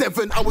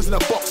 2K7, I was in a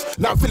box,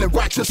 now I'm feeling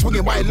righteous,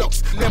 swinging my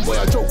locks. Them boy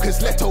are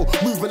jokers, Leto,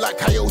 moving like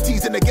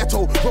coyotes in the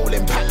ghetto.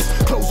 Rolling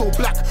packs, clothes all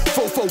black,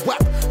 fofo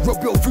whap.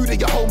 Rob your food and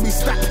your homie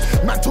stack.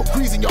 Man talk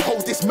grease and your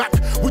hold this Mac.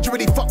 Would you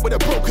really fuck with a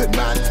broken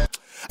man?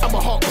 And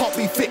my heart can't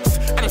me fixed.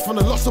 And it's from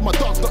the loss of my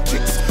dogs, got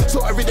chicks.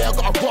 So every day I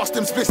gotta blast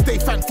them splits. Stay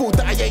thankful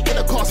that I ain't in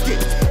a casket.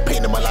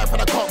 Pain in my life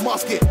and I can't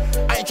mask it.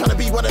 I ain't tryna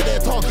be one of their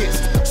targets.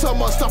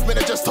 Some stuff me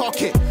to just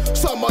talk it.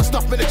 Some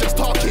stuff me to just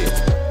talk it.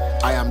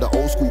 I am the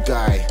old school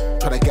guy,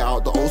 tryna get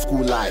out the old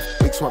school life.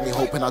 Big swammy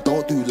hoping I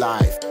don't do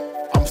live.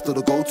 I'm still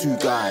the go-to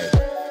guy.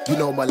 You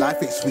know my life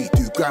ain't sweet.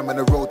 Do grime on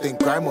the road, then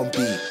grime on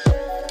beat.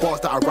 Bars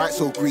that I write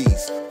so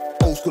grease.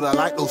 Old school, I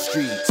like those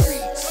streets.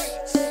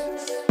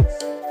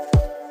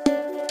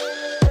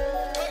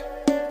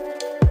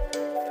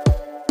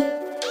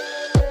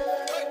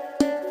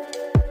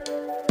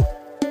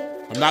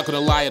 I'm not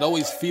gonna lie, it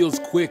always feels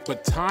quick,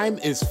 but time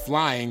is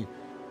flying.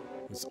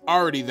 It's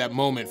already that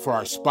moment for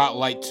our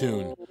spotlight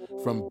tune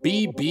from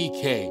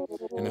BBK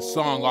and a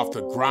song off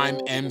the Grime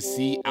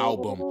MC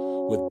album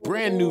with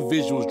brand new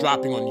visuals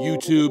dropping on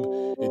YouTube.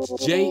 It's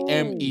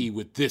JME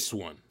with this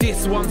one.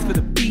 This one's for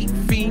the beat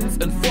fiends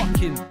and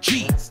fucking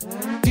G's.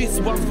 This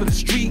one's for the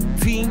street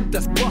team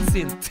that's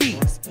busting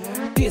T's.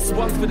 This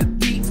one's for the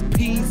deets,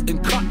 P's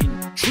and cutting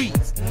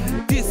trees.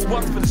 This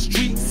one's for the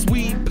street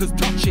sweepers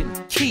touching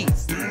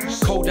keys.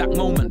 Kodak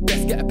moment,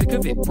 best get a pic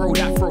of it. Bro,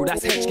 that throw,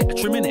 that's hedge, get a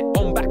trim in it.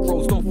 On back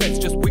roads, no feds,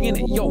 just winging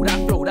it. Yo,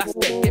 that flow, that's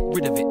dead, get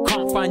rid of it.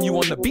 Can't find you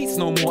on the beats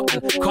no more,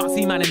 and can't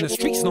see man in the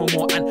streets no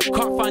more, and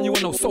can't find you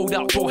on no sold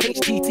out tour.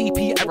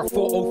 HTTP error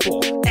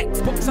 404.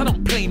 Xbox, I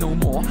don't play no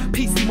more.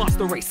 PC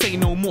Master Race, say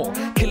no more.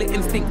 Killer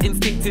instinct,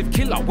 instinctive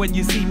killer. When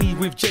you see me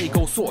with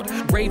Jago sword.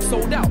 Rave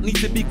sold out, need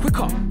to be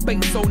quicker.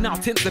 Bass so now,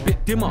 tints a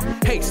bit dimmer.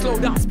 Hey, slow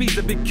down, speed's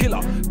a big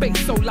killer. Bass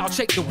so loud,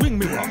 shake the wing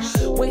mirror.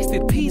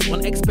 Wasted peas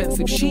on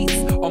expensive sheets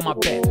on my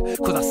bed,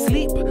 cause I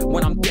sleep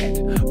when I'm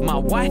dead. My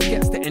wife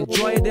gets to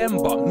enjoy them,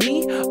 but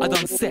me, I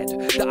done said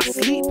that I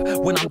sleep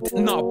when I'm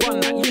nah, bun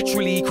that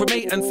literally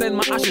cremate and send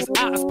my ashes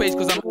out of space,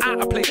 cause I'm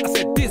out of place. I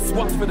said this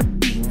one's for the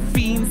beat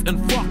fiends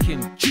and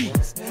fucking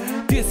G's.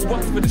 This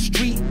one's for the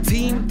street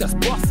team that's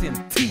busting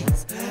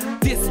T's.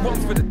 This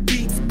one's for the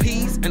deets,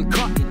 P's and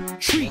cutting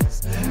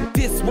trees.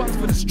 This one's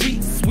for the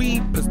street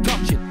sweepers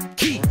touching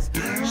keys.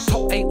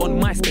 Top 8 on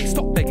MySpace,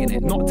 stop begging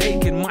it. Not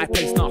taking my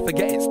place, nah,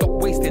 forget it. Stop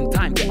wasting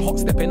time, get hot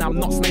stepping. I'm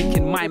not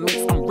snaking my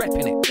mates, I'm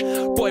repping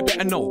it. Boy,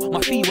 better know,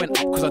 my fee went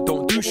up cause I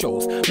don't do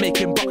shows.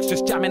 Making bucks,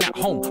 just jamming at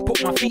home.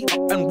 Put my feet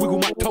up and wiggle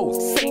my toes.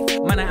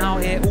 Safe, man are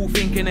out here all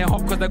thinking they're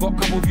hot cause they got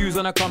couple views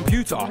on a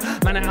computer.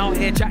 Man are out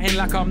here chatting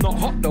like I'm not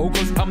hot though,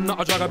 cause I'm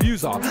not a drug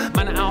abuser.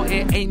 Man are out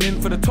here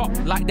aiming for the top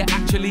like they're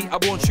actually a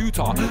born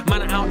shooter.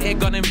 Man are out here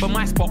gunning for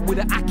my spot with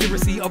the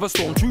accuracy of a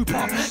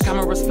stormtrooper.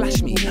 Cameras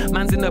flash me,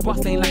 man's in the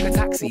bus lane like a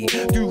taxi.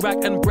 Do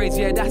rag and braids,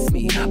 yeah, that's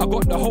me. I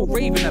got the whole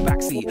rave in the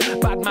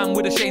backseat. Bad man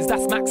with the shades,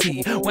 that's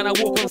Maxi. When I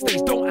walk on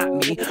stage, don't at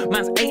me.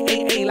 Man's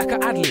AAA like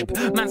a ad-lib.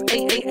 Man's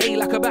AAA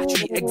like a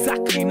battery.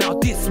 Exactly, now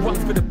this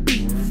one's for the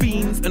beat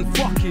fiends and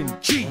fucking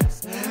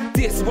G's.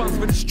 This one's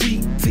for the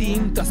street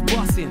team that's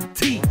busting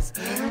T's.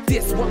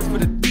 This one's for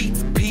the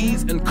deets,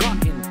 P's and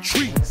cutting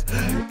trees.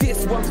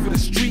 This one's for the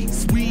street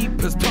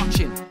sweepers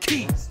touching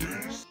keys.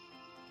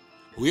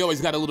 We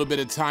always got a little bit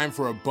of time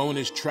for a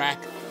bonus track.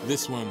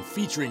 This one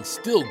featuring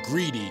Still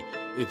Greedy.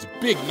 It's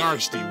Big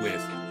Narsty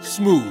with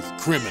Smooth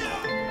Criminal.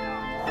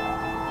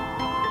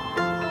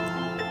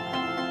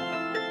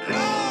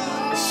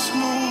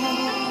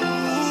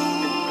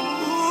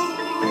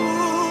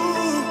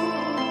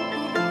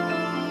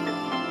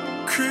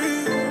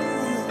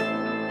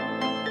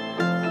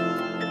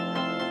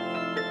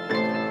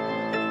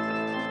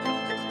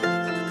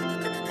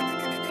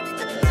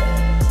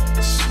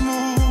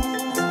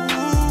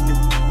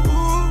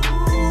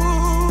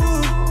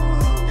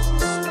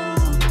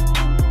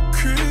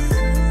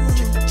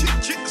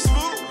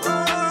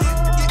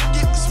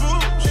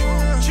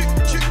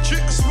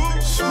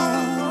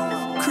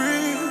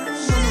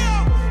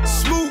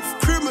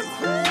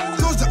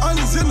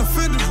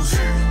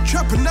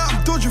 Trapping out,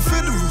 I'm dodging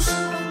federals.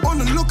 On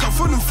the lookout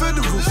for them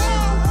federals.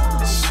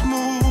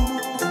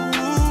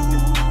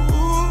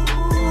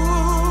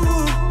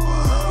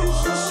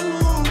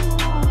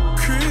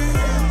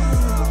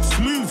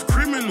 Smooth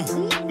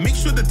criminal. Make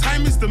sure the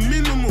time is the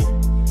minimal.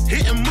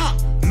 Hit him up,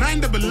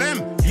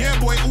 9MM. Yeah,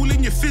 boy, all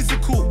in your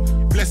physical.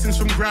 Blessings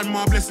from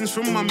grandma, blessings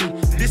from mummy.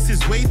 This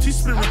is way too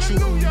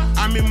spiritual.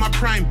 I'm in my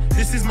prime,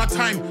 this is my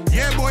time.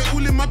 Yeah, boy,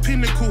 all in my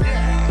pinnacle.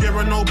 There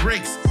are no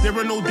breaks, there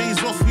are no days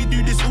off. We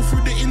do this all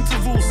through the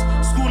intervals.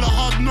 School of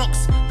hard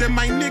knocks, then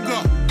my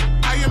nigga.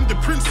 I am the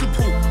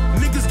principal.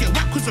 Niggas get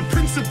whacked cause of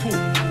principle.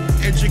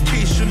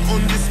 Education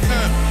on this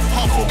curve.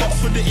 Half a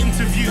box for the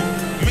interview.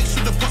 Make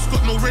sure the pot's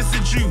got no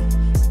residue.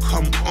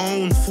 Come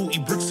on, 40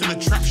 bricks in the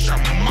trap,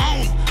 shaman.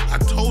 I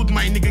told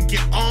my nigga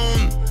get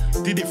on.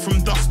 Did it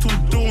from dusk till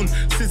dawn.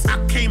 Since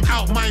I came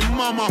out my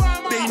mama,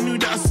 they knew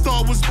that a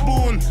star was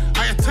born.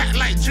 I attacked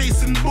like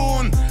Jason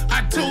Bourne.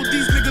 I told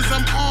these niggas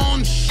I'm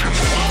on.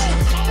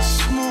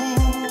 Smooth.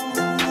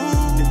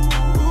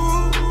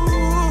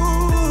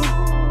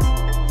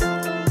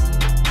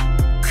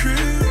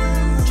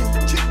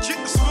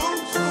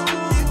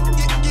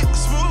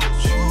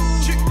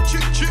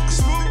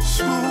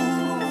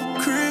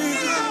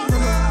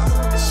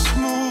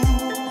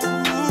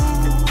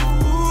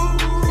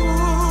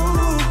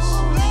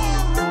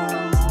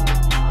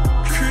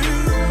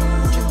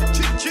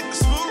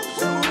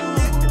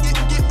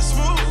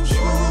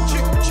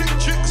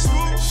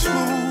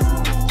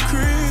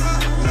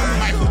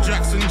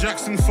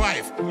 Jackson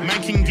 5,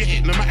 man can get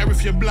it no matter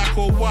if you're black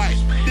or white.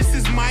 This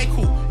is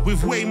Michael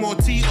with way more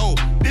T.O.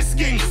 This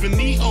game's for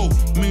Neo.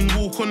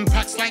 Moonwalk on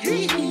packs like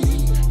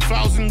hee-hee.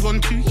 1,000 gone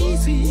too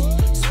easy.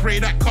 Spray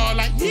that car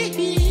like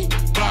hee-hee.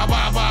 Ba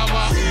ba ba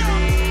ba.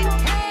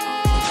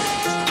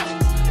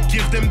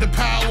 Give them the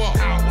power.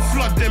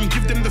 Flood them,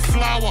 give them the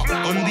flower.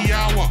 On the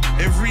hour,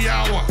 every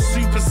hour.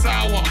 Super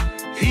sour.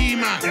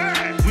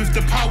 He-Man with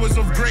the powers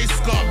of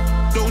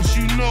Grayskull. Don't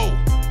you know?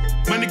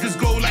 My niggas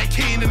go like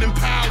Kanan and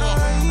Power.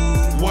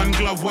 One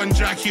glove, one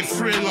jacket,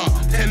 Thriller.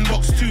 10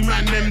 box, 2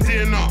 man, them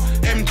dinner.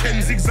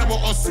 M10 zigzag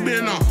or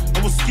spinner.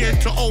 I was scared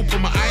to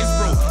open my eyes,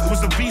 bro. It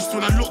was a beast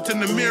when I looked in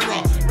the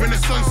mirror.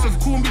 Renaissance of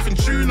corned beef and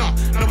tuna.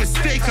 Now it's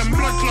steak and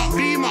blood clot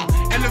beamer.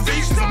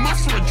 Elevation's a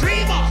must for a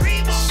dreamer.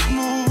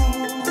 Smooth.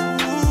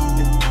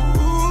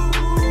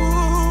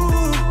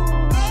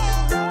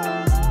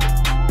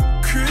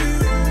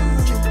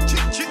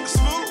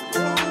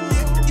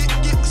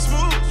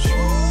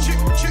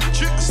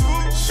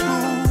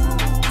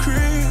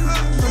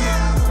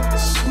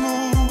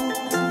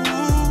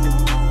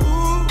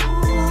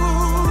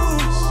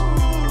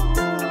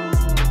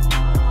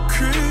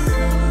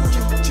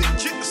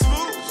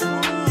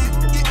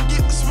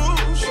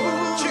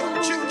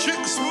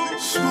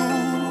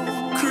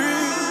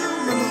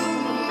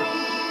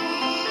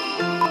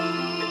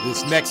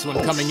 Next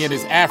one coming in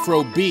is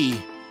Afro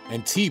B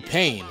and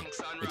T-Pain.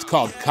 It's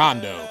called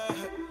Condo.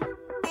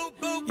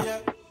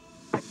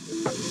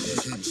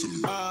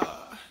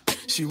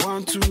 She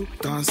want to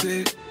dance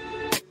it,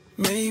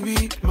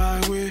 maybe my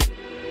way.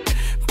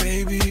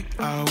 Baby,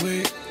 I'll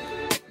wait.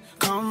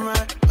 Come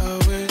right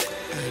away.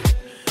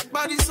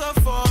 Body so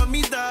for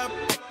me that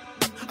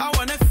I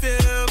wanna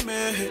feel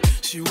me.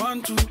 She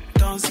want to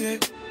dance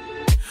it,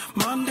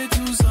 Monday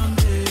to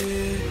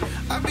Sunday.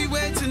 I be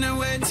waiting and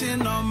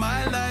waiting all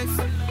my life.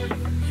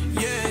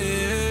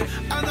 Yeah,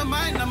 I don't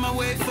mind, I'ma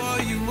wait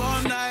for you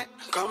all night.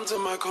 Come to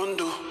my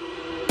condo.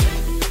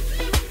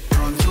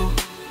 Pronto.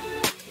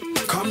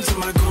 Come to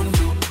my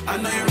condo. I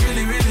know you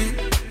really, really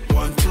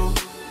want to.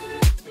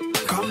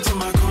 Come to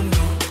my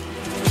condo.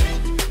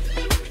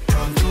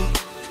 Pronto.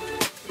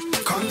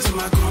 Come to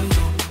my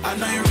condo. I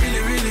know you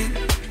really, really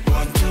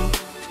want to.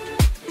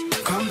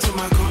 Come to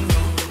my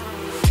condo.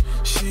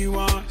 She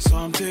want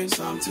something,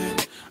 something.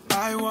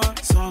 I want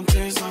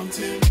something,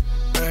 something.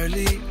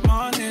 Early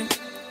morning,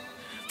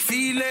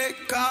 feel it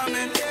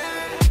coming.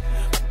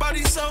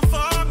 Body so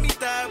for me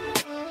that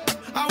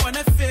I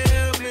wanna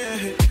feel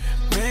it.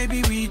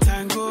 Maybe we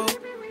tango,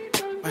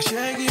 my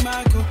shaggy,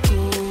 my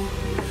cocoa.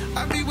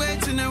 I be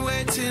waiting and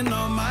waiting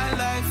all my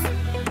life.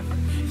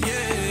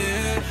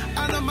 Yeah,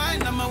 I don't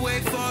mind, I'ma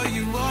wait for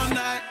you all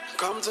night.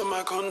 Come to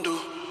my condo.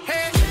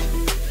 Hey,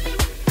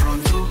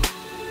 pronto.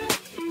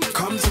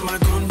 Come to my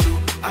condo.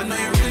 I know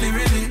you really,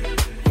 really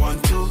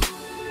want to.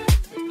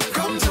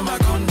 Come to my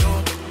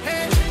condo.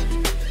 Hey,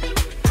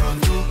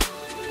 pronto.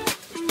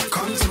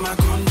 Come to my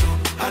condo.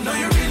 I know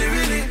you really,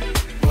 really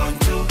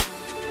want to.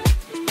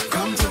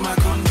 Come to my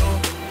condo.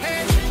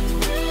 Hey,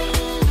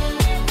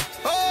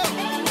 oh,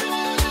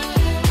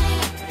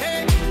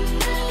 hey,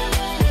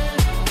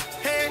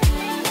 hey.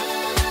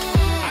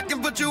 I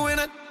can put you in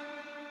a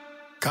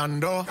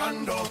condo.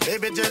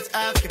 Baby, just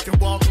ask if you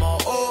want more.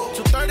 Oh,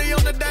 230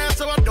 on the dash,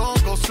 so I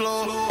don't go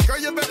slow. Girl,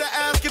 you better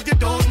ask if you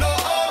don't know.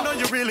 Oh, no,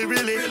 you really,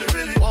 really,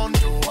 really want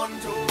to.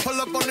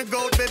 Pull up on the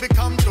goat, baby,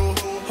 come through.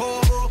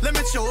 Oh, let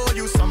me show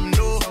you some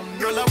new.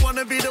 Girl, I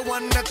wanna be the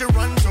one that you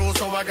run to,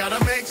 so I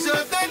gotta make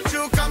sure that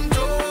you come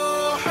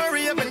through.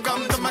 Hurry up and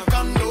come to my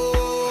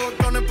condo.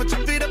 Gonna put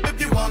your feet up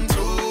if you want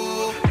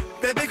to.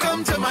 Baby,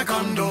 come to my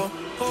condo.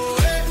 Oh,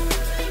 hey,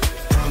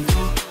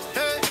 pronto.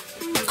 Hey,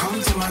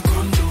 come to my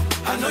condo.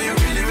 I know you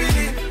really,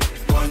 really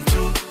want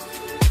to.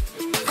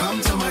 Come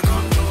to my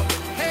condo.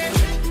 Hey,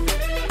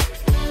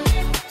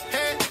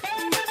 hey,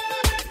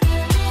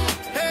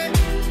 hey,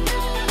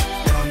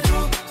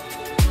 pronto.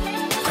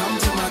 Come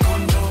to my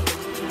condo.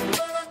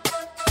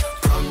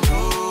 Pronto,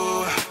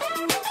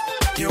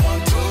 you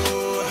want to.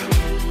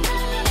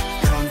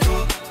 Pronto,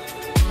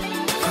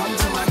 come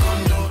to my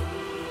condo.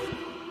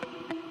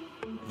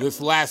 This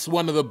last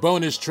one of the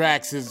bonus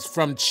tracks is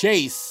from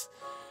Chase.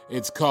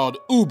 It's called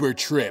Uber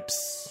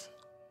Trips.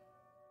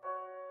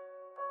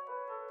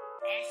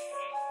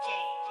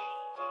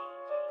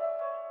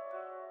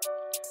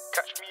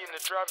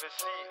 Driver's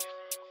seat,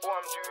 or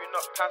I'm doing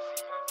up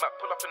passy. Might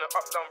pull up in an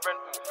up-down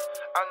rental.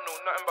 I know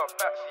nothing about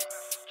backseat.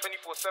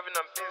 24/7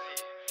 I'm busy.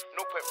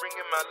 No point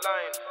ringing my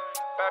line.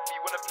 Babby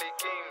wanna play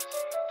games.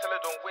 Tell her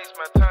don't waste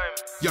my time.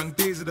 Young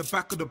days at the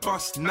back of the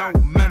bus. Now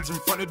man's in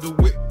front of the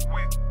whip.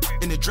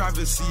 In the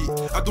driver's seat.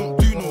 I don't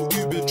do no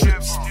Uber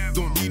trips.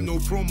 Don't need no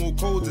promo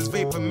codes. It's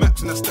Vapor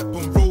Max when I step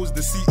on roads.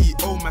 The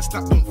CEO, my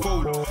stack don't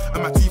fold.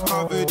 And my teeth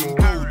covered in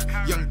gold.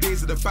 Young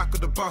days at the back of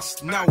the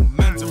bus. Now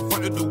man's in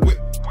front of the whip.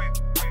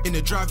 in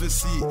the driver's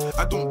seat.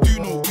 I don't do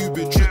no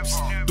Uber trips,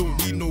 don't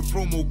need no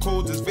promo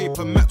codes. There's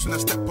vapor max when I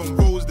step on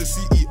roads. The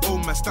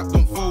CEO, my stack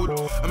don't fold.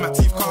 And my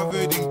teeth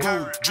covered in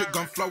gold. Drip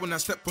gun flow when I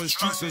step on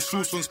streets and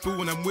sauce on spill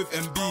when I'm with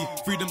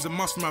MB. Freedom's a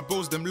must for my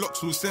bros, them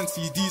locks will send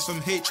CDs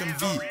from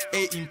HMV.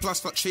 18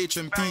 plus touch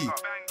HMP.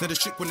 Now the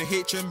chick when the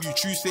HMU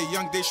true say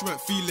young day she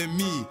weren't feeling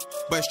me.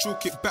 But it's still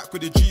kick back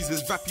with the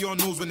Jesus. Vapion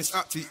knows when it's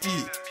out to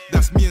eat.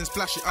 That's me and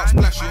splash it out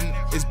splashing.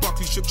 It's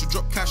Barkley ship to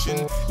drop cash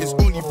in. It's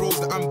only bros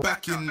that I'm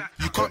backing.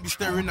 You can't be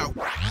staring out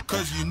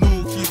cause you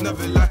know he's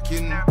never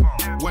lacking.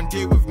 One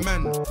day with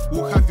man,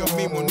 we'll have your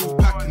main one all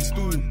packing.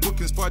 Stool,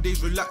 booking spa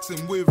days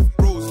relaxing with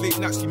bros, late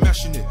nights we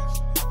mashing it.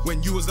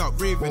 When you was out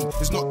raving,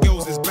 it's not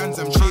girls, it's bands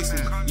I'm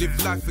chasing.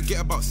 Live life, forget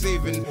about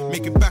saving.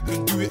 Make it back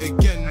and do it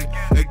again.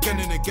 Again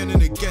and again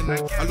and again.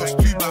 I lost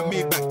 2 but I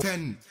made back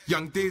 10.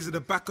 Young days at the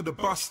back of the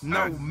bus.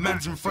 Now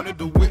man's in front of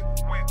the whip.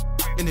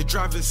 In the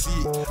driver's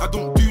seat. I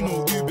don't do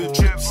no Uber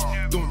trips.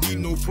 Don't need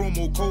no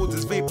promo codes.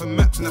 There's vapor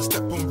max when I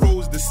step on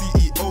roads. The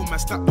CEO, my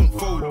stack don't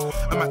fold.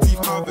 And my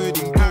teeth covered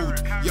in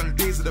gold. Young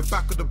days at the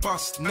back of the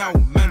bus. Now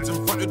man's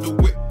in front of the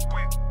whip.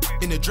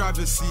 In the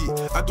driver's seat.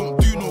 I don't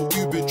do no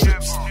Uber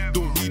trips.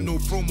 Don't need no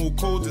promo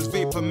codes. There's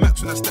vapor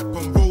max when I step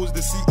on roads.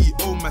 The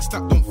CEO, my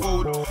stack don't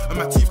fold. And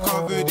my teeth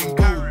covered in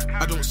gold.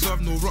 I don't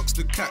serve no rocks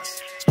to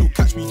cats. Still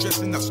catch me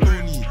dressed in that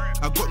stony.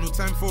 I got no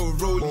time for a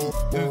rollie.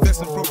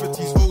 Invest in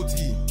properties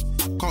OT.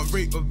 Can't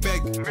rate or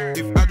beg.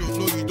 If I don't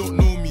know you don't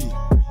know me.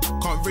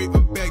 Can't rate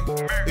or beg.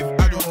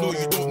 If I don't know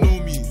you don't know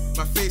me.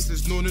 My face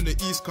is known in the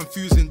east.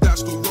 Confusing that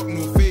still rock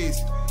no face.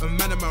 A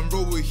man and man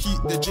roll with heat.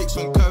 The jakes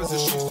on curves that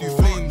shoots through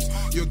flames.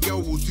 Your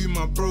girl will do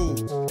my bro.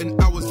 And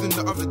I was in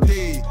the other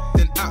day.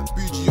 Then act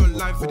bougie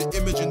online for the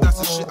image. And that's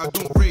the shit I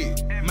don't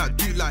rate. Might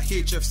do like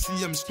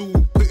HFC. I'm still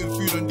putting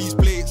food on these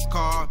plates.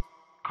 Car.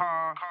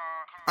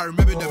 I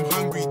remember them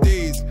hungry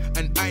days,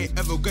 and I ain't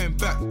ever going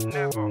back.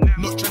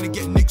 Not trying to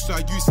get nicked, so I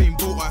use same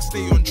boat, I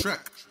stay on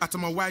track. After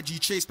my YG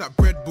chase that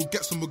bread, we'll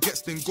get some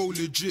baguettes, then go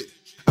legit.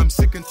 I'm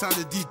sick and tired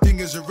of these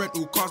dingers and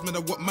rental cars, man, I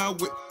want my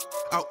whip.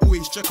 I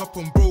always check up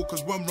on bro,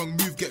 cause one wrong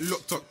move get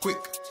locked up quick.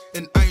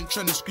 And I ain't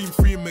trying to scream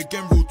free him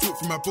again, real talk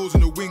from my bros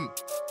in the wing.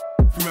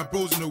 From my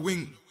bros in the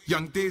wing.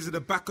 Young days at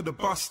the back of the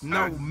bus,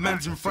 now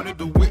man's in front of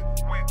the whip.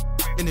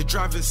 In the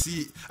driver's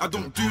seat, I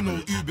don't do no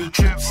Uber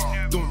trips.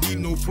 Don't need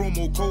no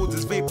promo codes.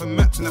 There's vapor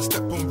max when I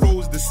step on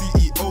roads. The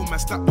CEO, my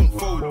stack don't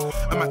fold.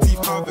 And my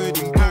teeth covered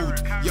in gold.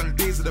 Young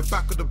days at the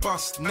back of the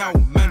bus. Now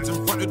man's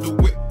in front of the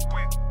whip.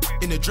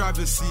 In the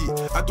driver's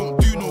seat, I don't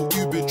do no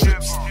Uber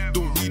trips.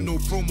 Don't need no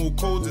promo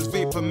codes. There's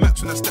vapor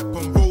max when I step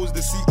on roads.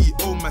 The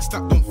CEO, my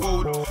stack don't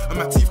fold. And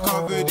my teeth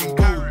covered in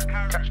gold.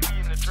 Catch me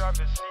in the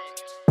driver's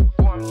seat.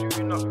 Oh, I'm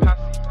doing up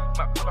passy.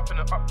 Might pull up in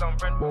an up-down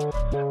rental.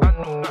 I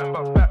know nothing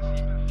about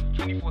backseat.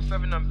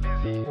 24/7 I'm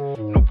busy,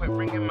 no point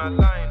ringing my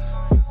line.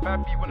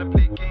 Bad B wanna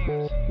play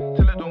games,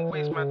 tell her don't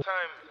waste my time.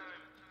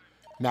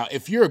 Now,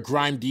 if you're a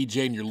grime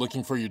DJ and you're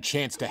looking for your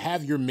chance to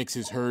have your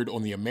mixes heard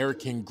on the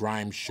American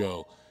Grime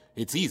Show,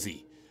 it's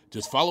easy.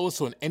 Just follow us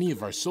on any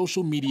of our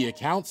social media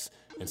accounts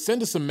and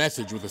send us a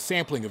message with a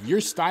sampling of your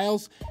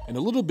styles and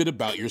a little bit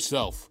about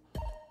yourself.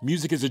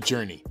 Music is a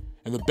journey,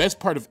 and the best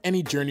part of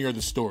any journey are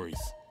the stories.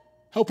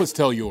 Help us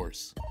tell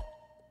yours.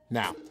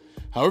 Now,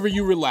 however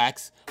you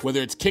relax,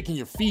 whether it's kicking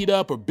your feet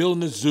up or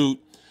building a zoot,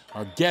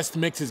 our guest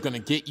mix is going to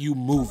get you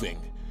moving.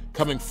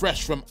 Coming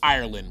fresh from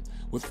Ireland,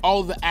 with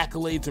all the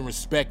accolades and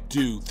respect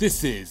due,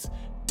 this is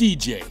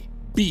DJ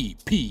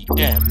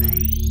BPM.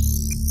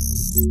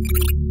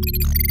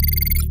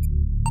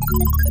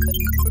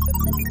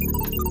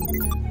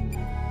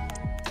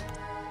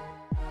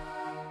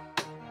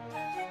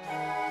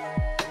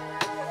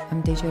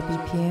 I'm DJ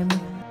BPM,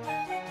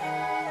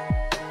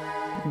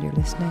 and you're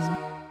listening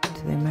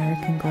to the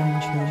American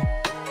Grime Show.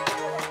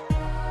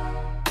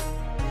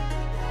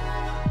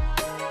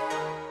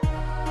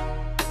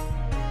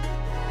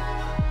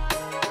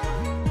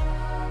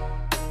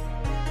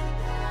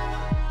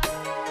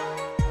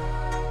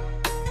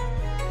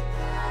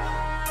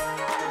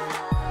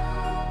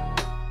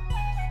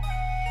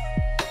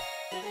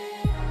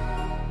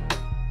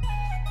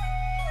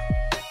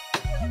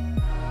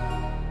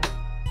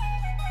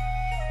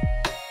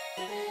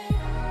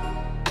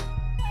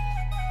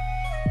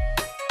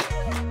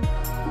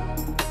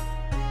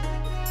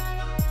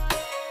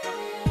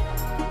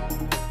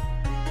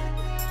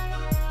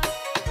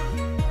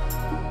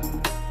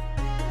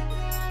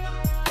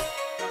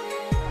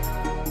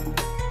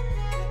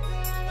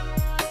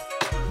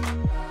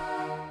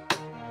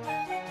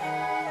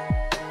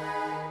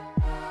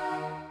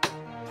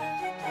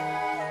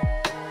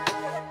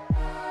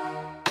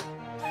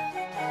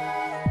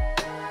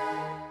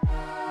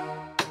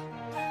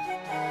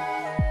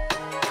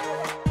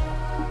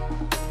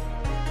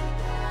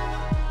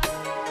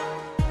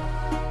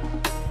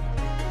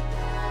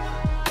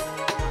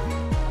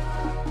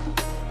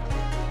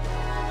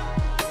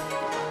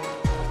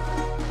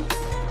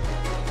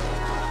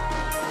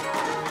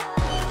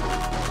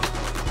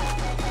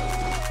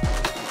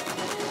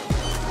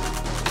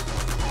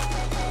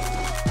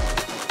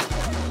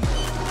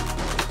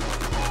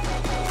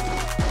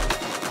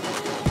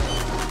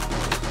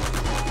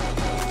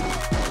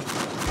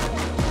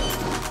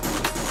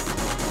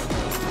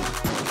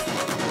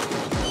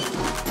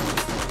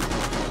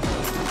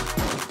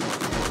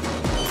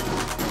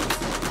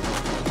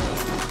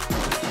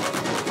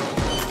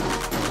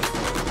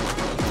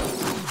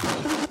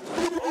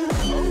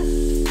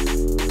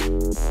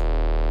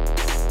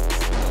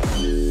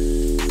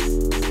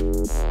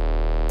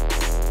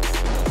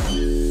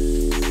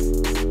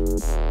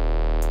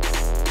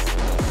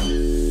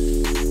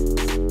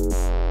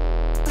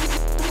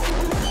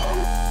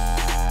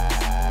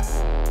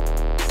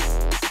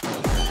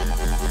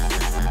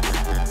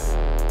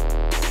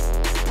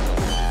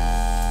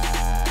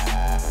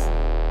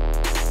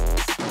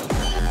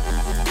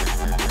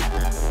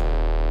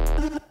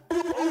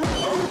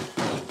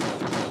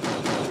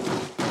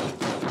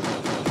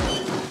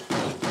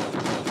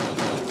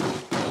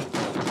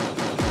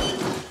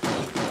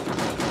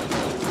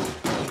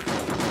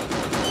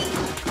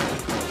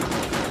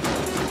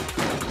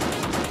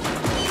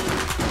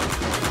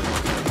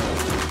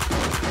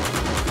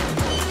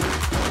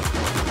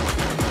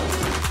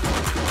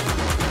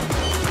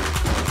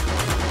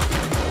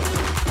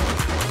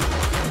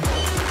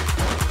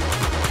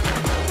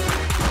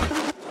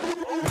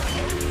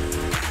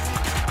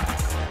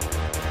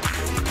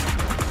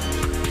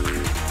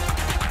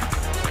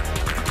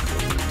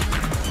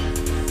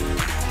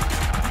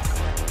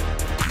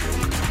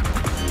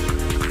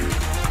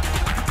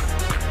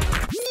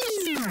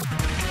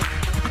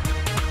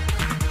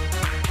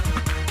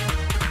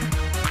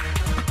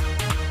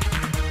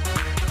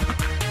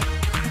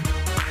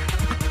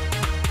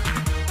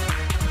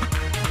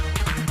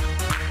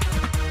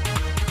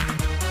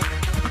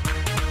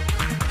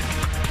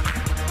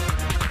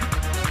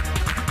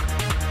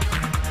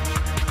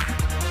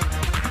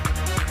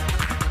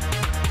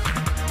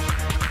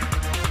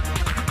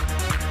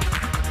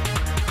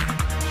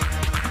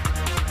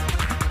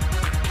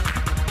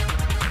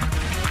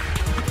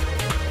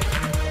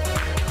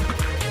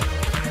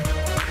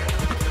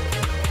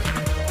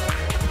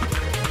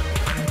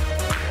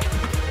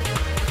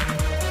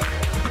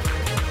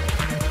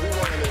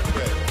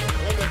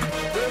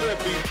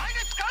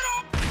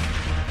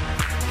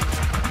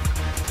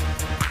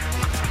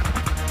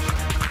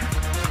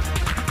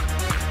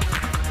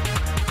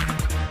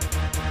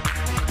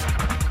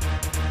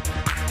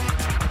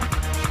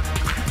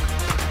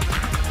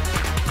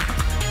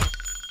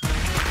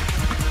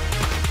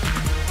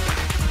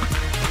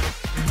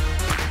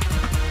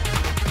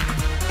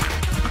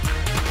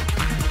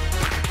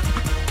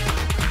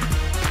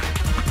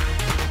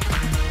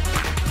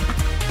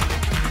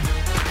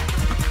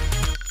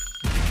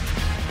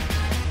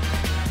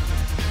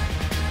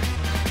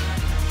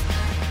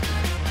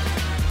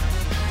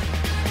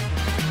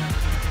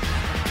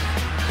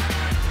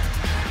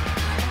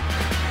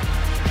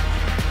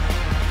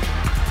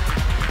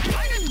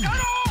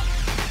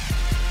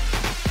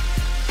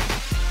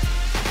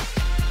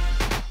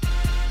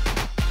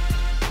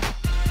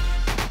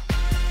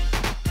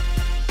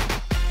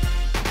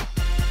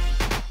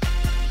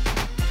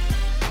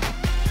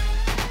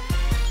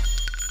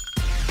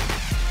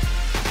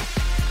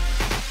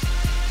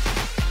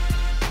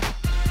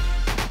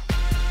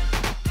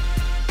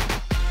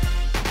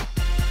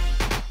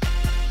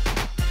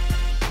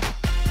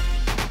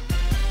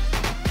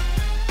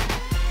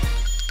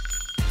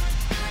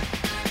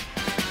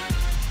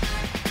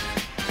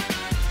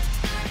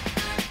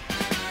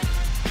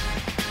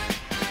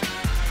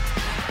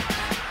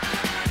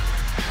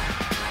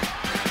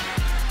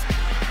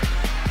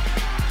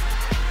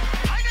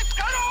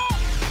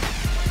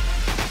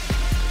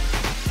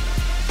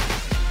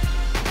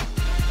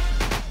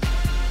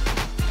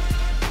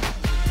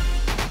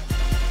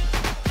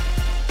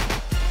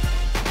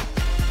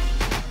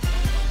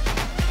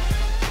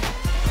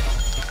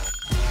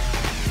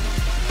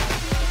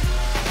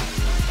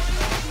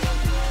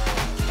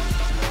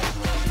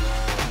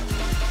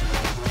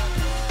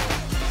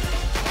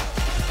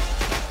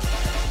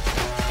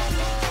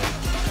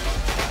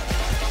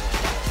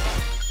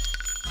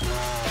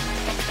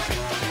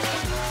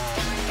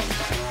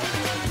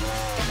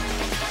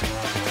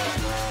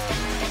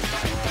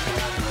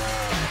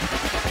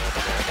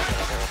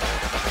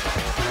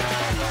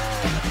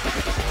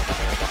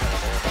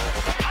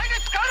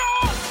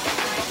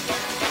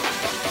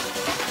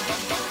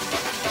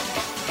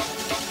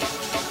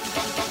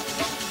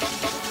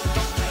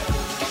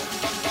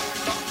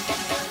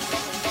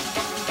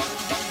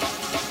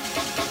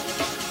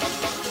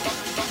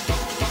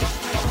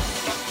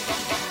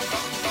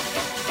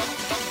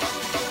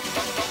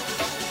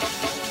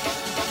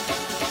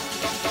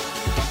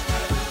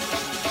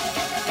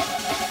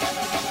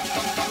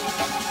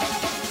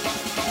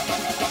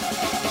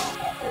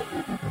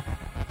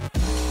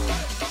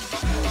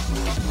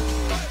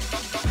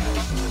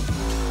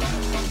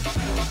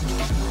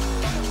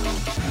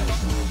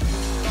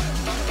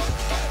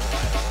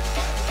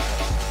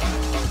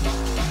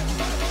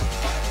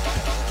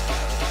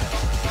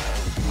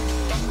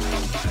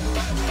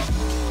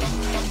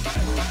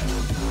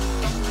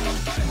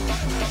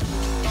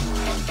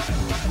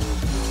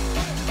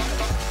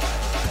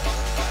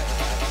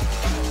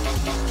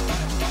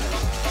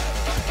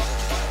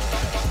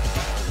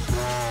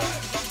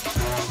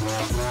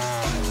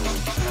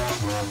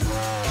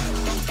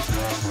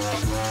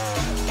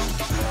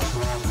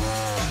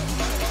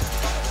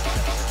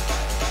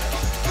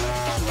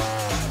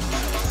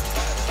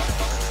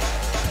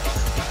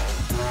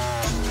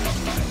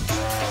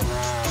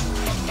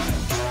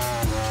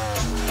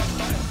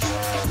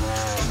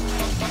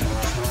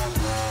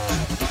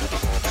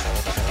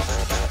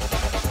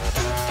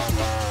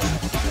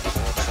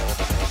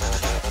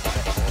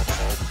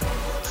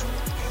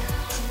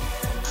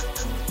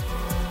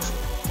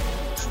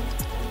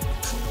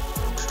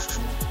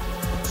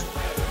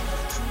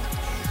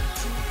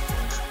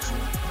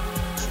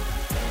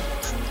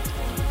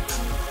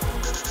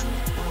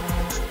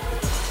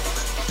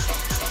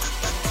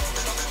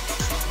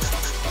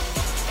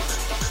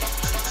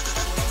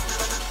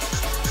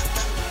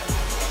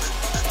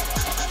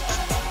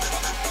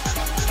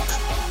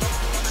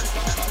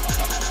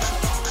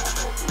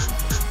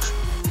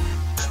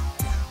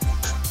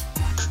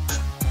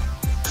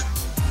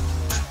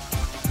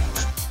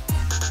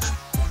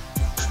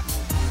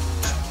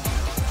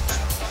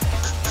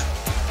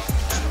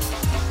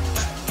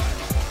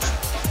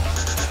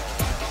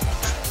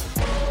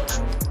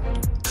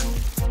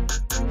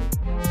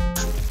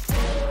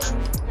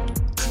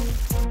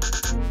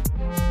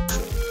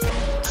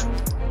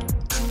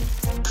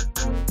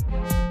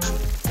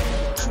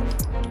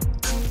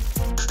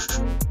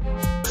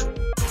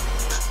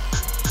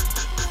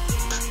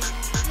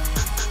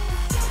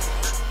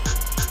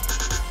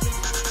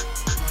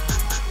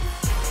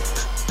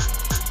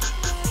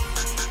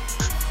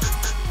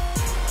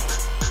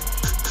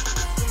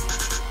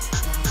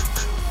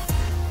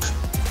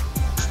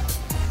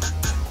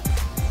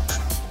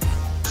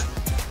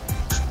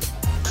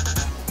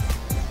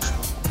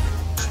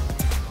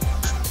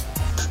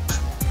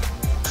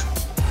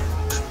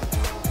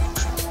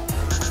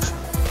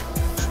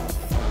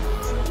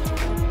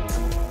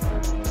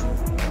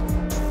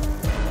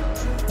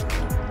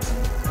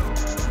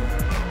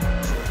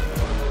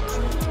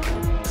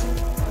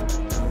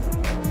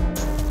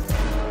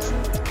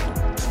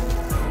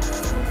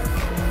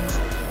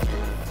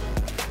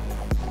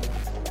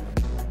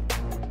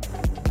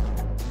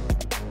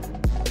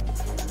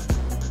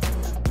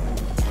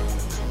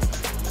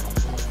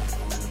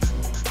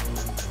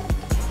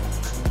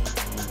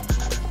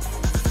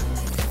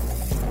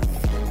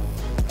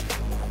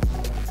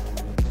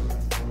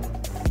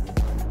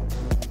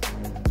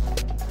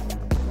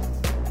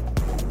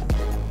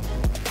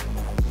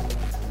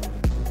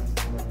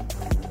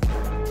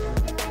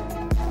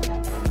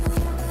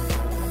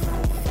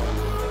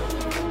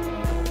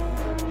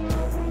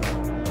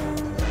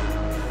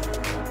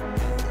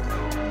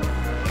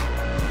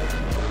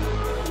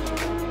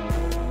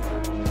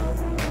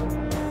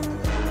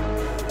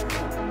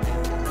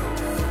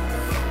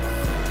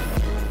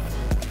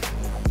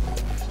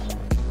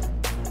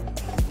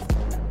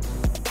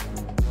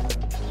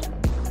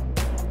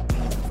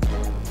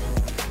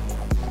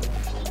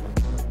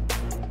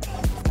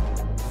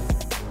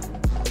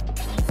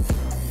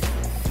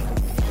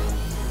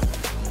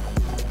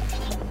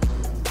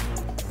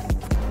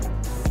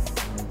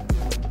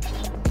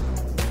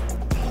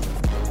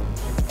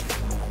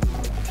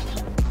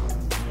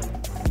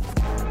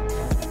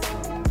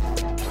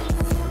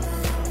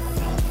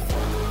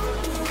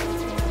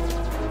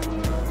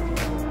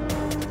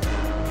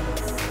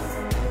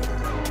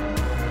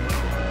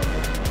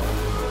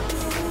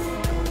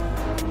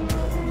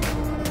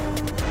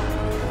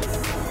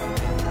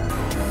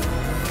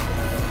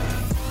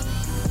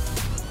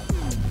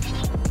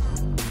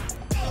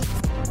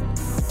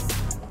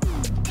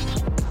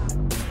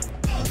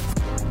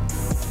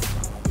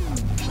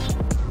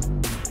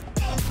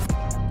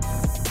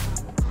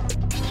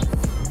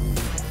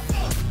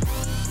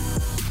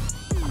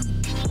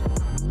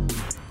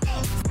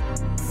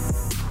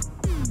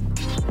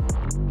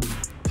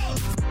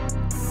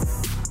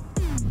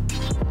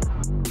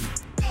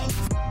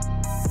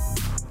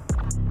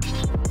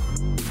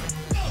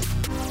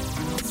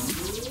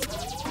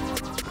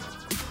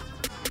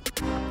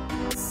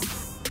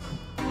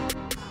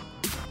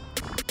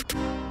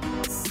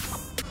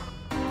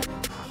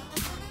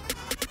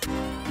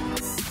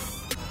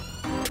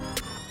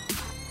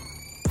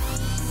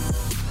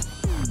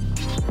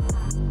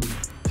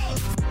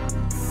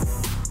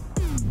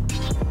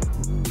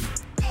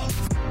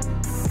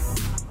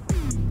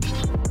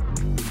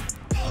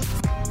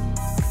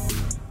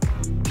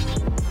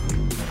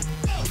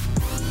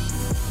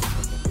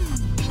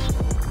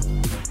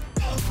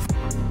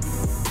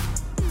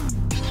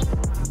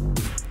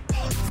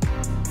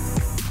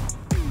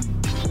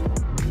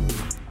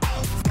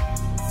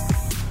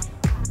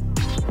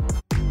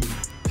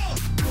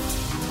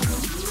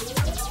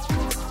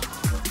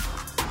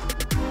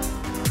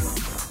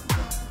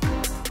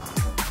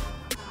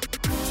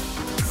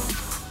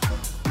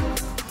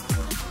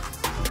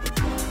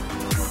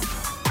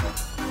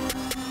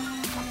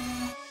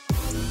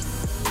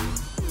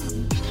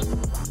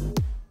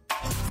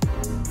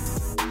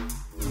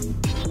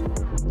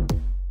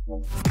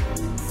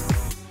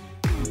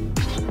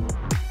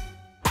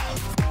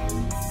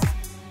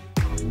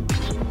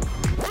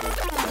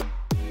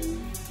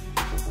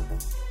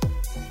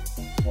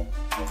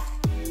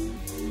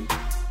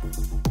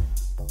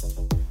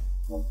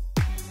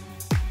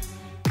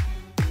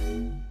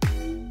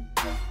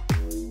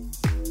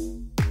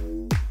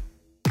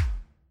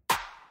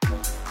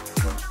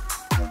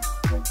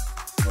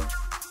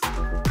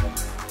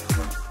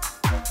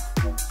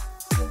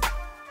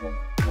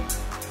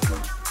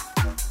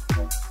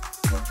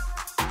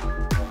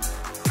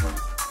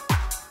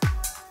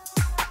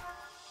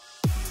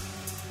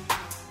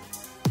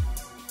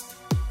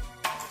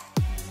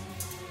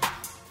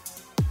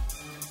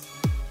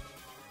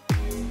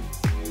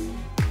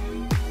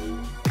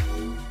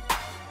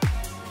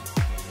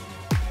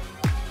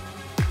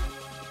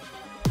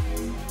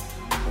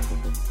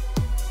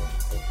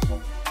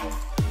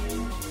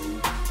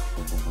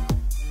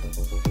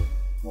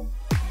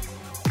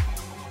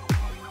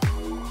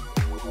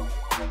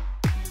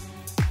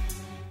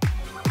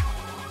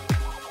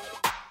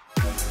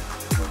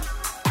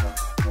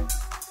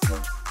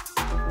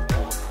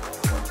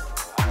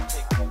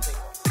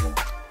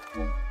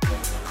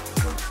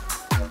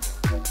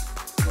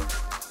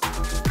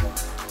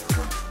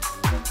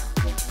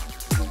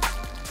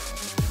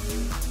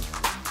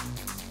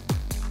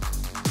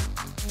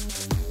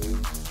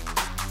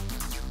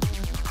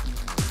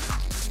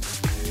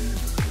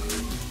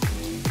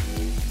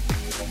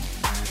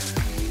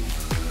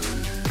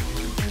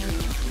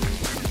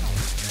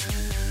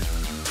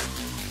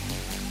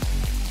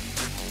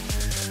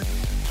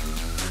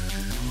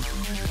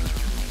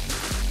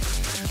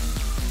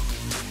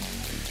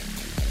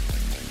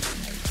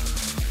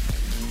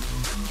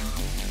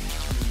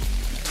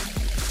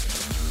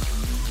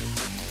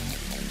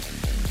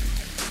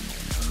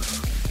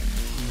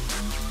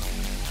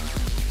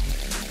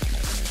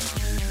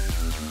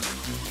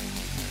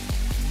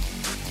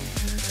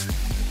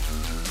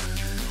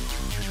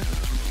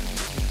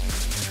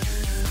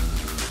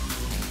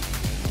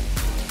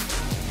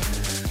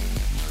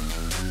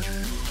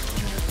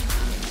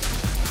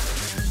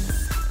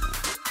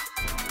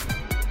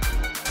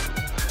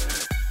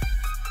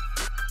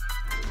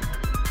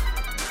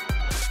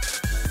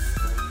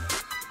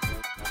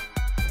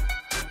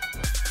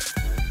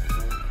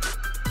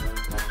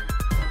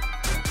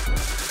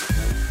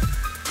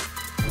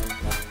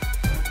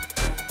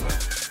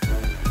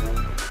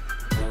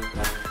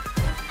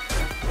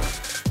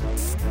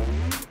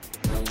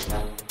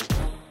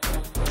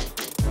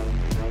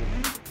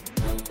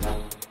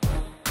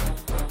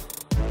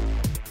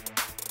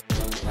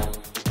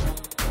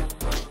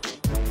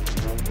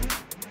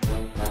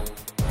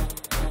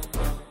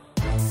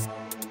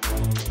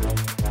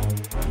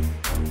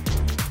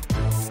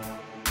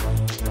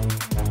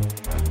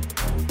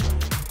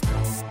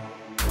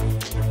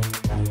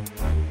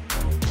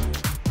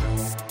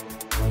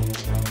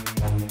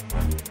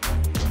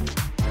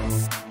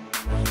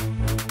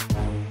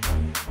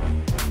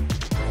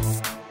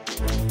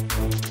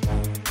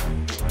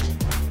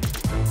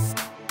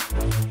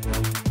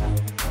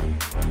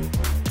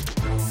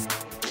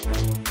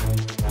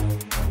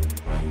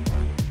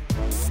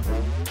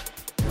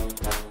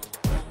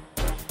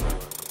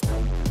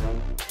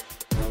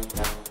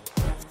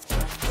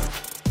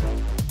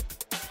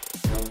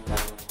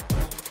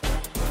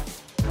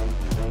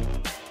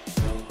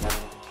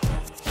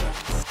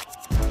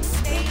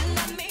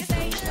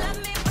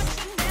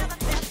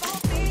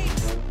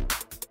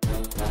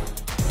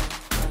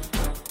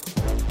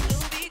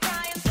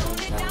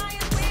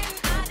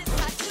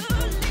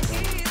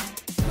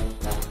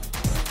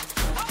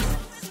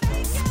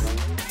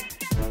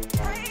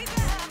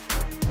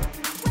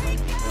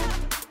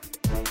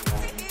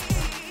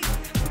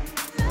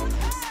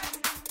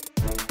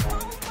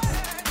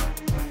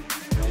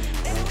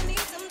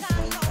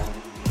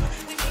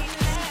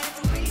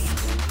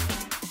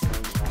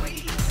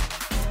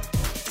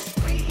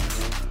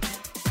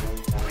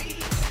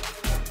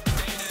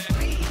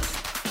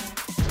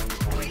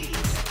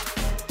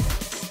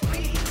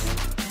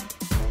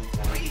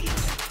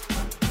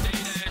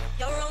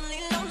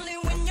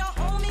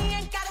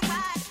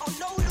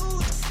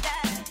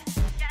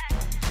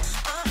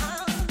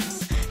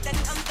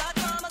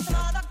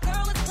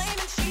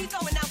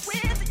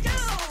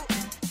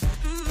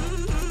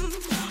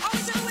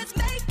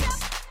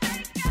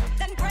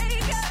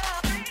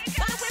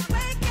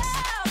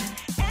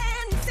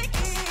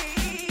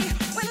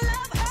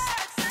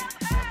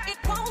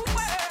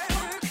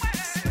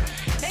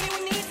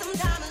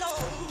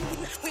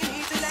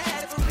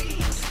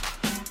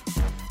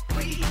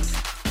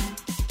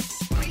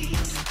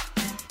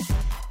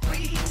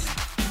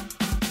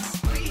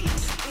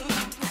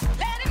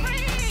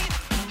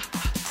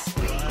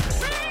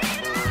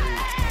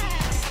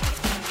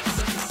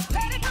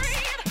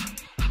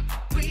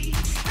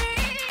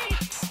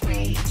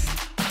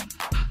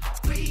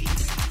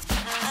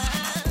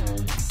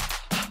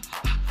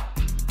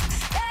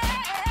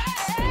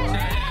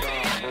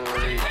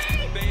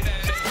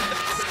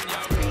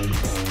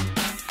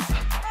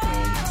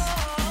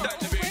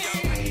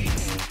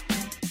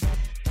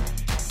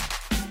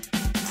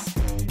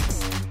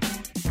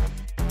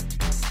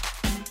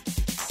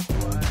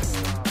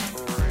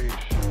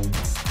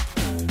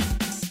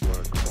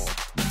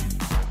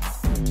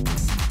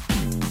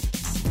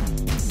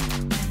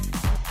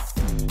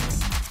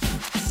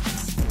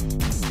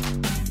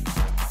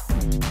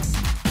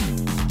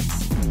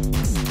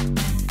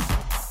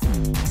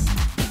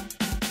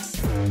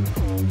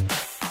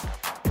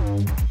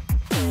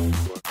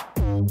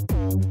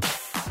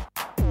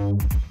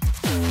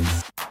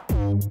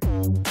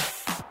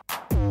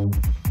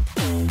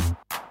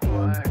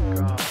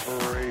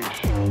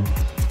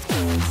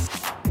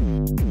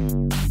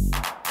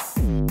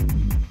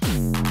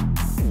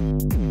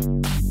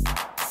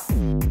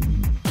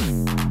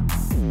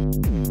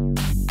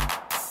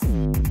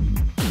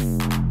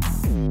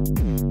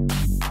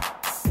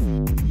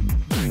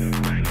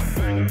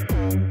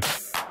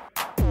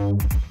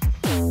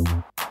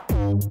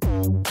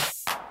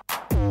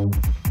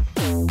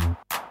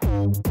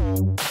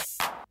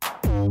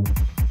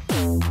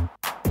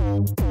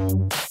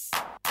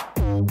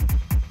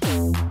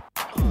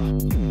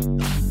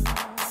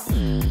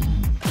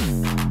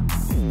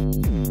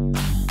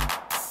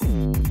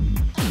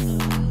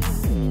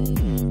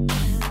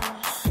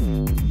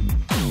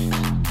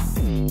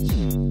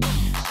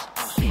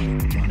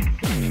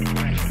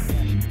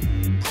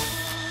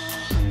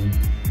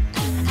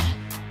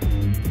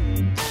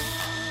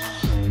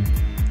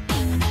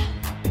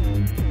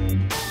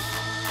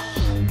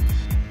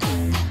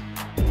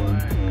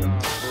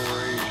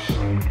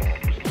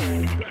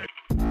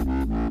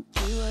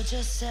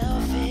 just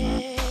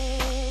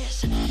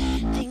selfish,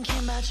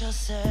 thinking about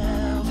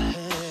yourself,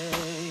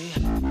 hey.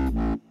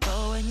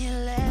 But when you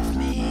left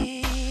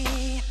me,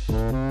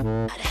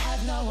 I'd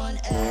have no one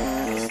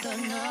else to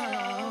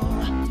know.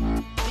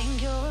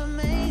 Think you're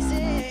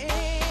amazing,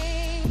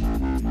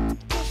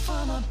 you're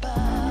from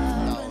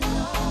above, but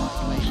no.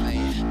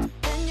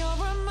 Then you're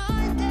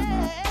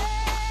reminded,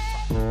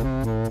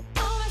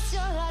 I'll mess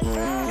your life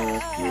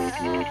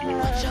up.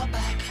 Watch your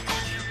back,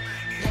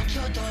 lock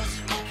your doors.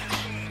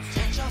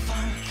 Your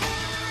phone.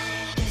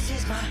 This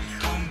is my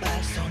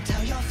comeback. Don't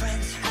tell your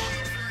friends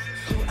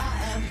who I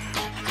am.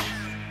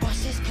 Watch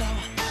this blow.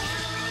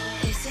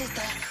 This is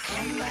the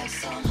comeback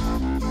song.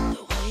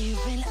 The way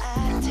you've been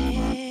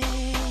acting,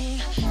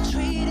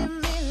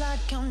 treating me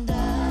like I'm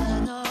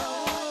done.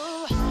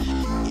 Oh,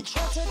 you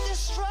tried to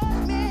destroy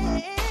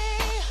me.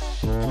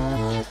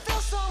 I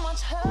feel so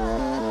much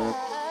hurt.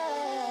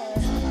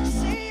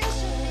 See, you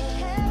should be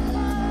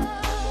careful.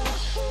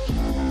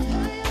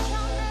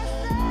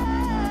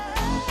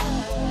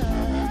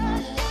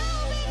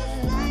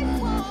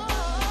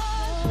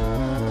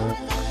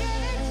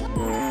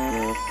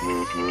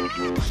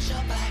 Watch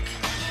your back,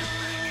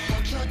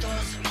 lock your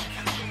doors,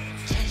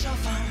 change your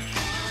phone.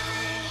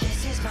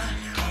 This is my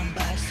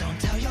comeback. Don't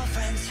tell your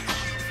friends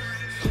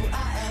who I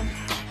am.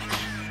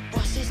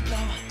 Watch this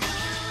blow.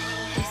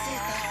 This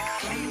is the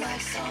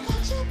comeback song.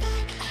 Watch your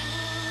back,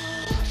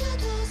 lock your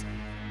doors,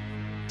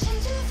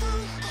 change your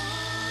phone.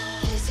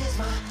 This is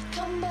my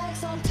comeback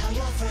song. Tell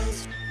your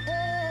friends who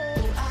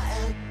I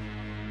am.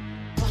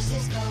 Watch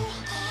this blow.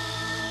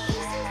 This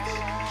is the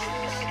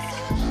comeback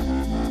song.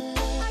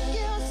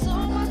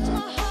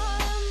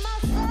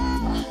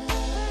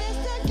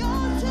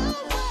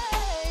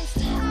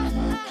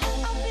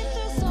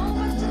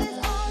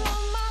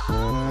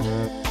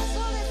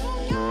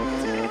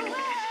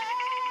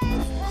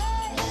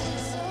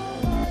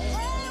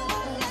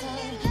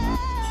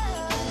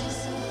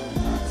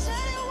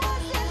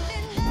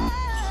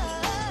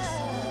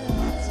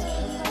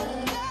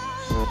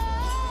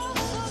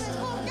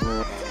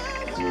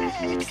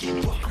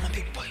 I'm a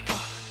big boy, boy.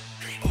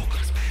 It all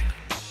comes back.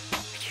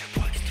 Yeah,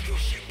 boy, it's the real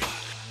shit, boy.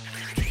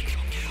 And I think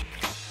it'll get up.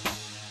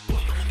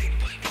 I'm a big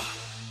boy, boy.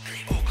 And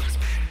it all comes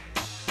back.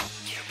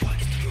 Yeah, boy,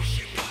 it's the real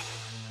shit, boy.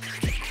 And I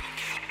think it'll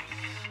get up.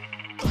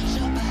 Watch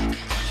your back.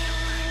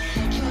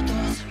 Lock your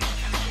doors.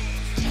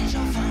 Change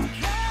your phone.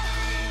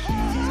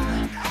 This is my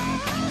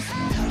comeback.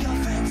 Tell your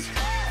friends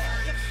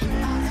who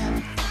I am.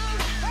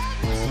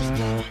 Watch this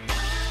blow.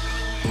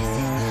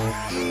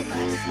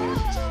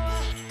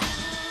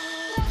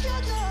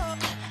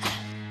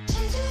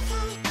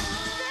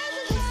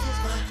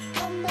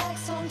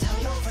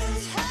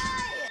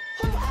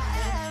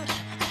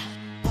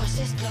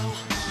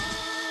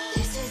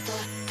 This is the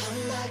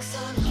comeback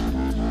song.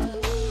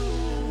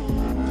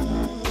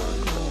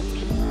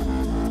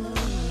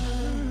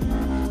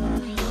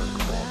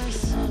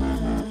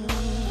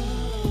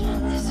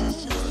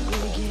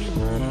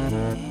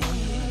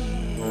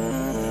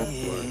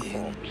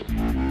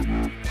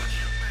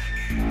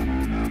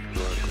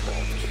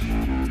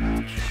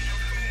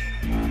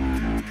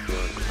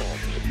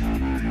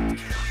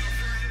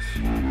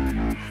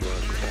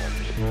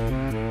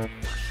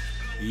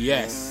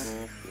 Yes,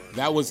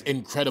 that was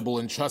incredible,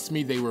 and trust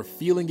me, they were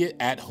feeling it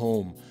at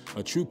home.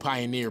 A true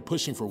pioneer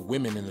pushing for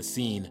women in the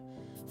scene.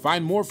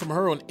 Find more from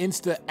her on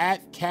Insta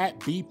at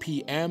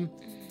CatBPM.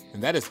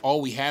 And that is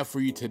all we have for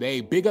you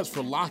today. Big ups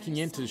for locking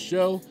into the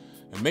show,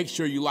 and make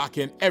sure you lock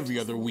in every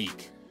other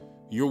week.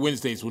 Your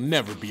Wednesdays will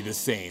never be the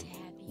same.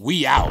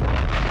 We out.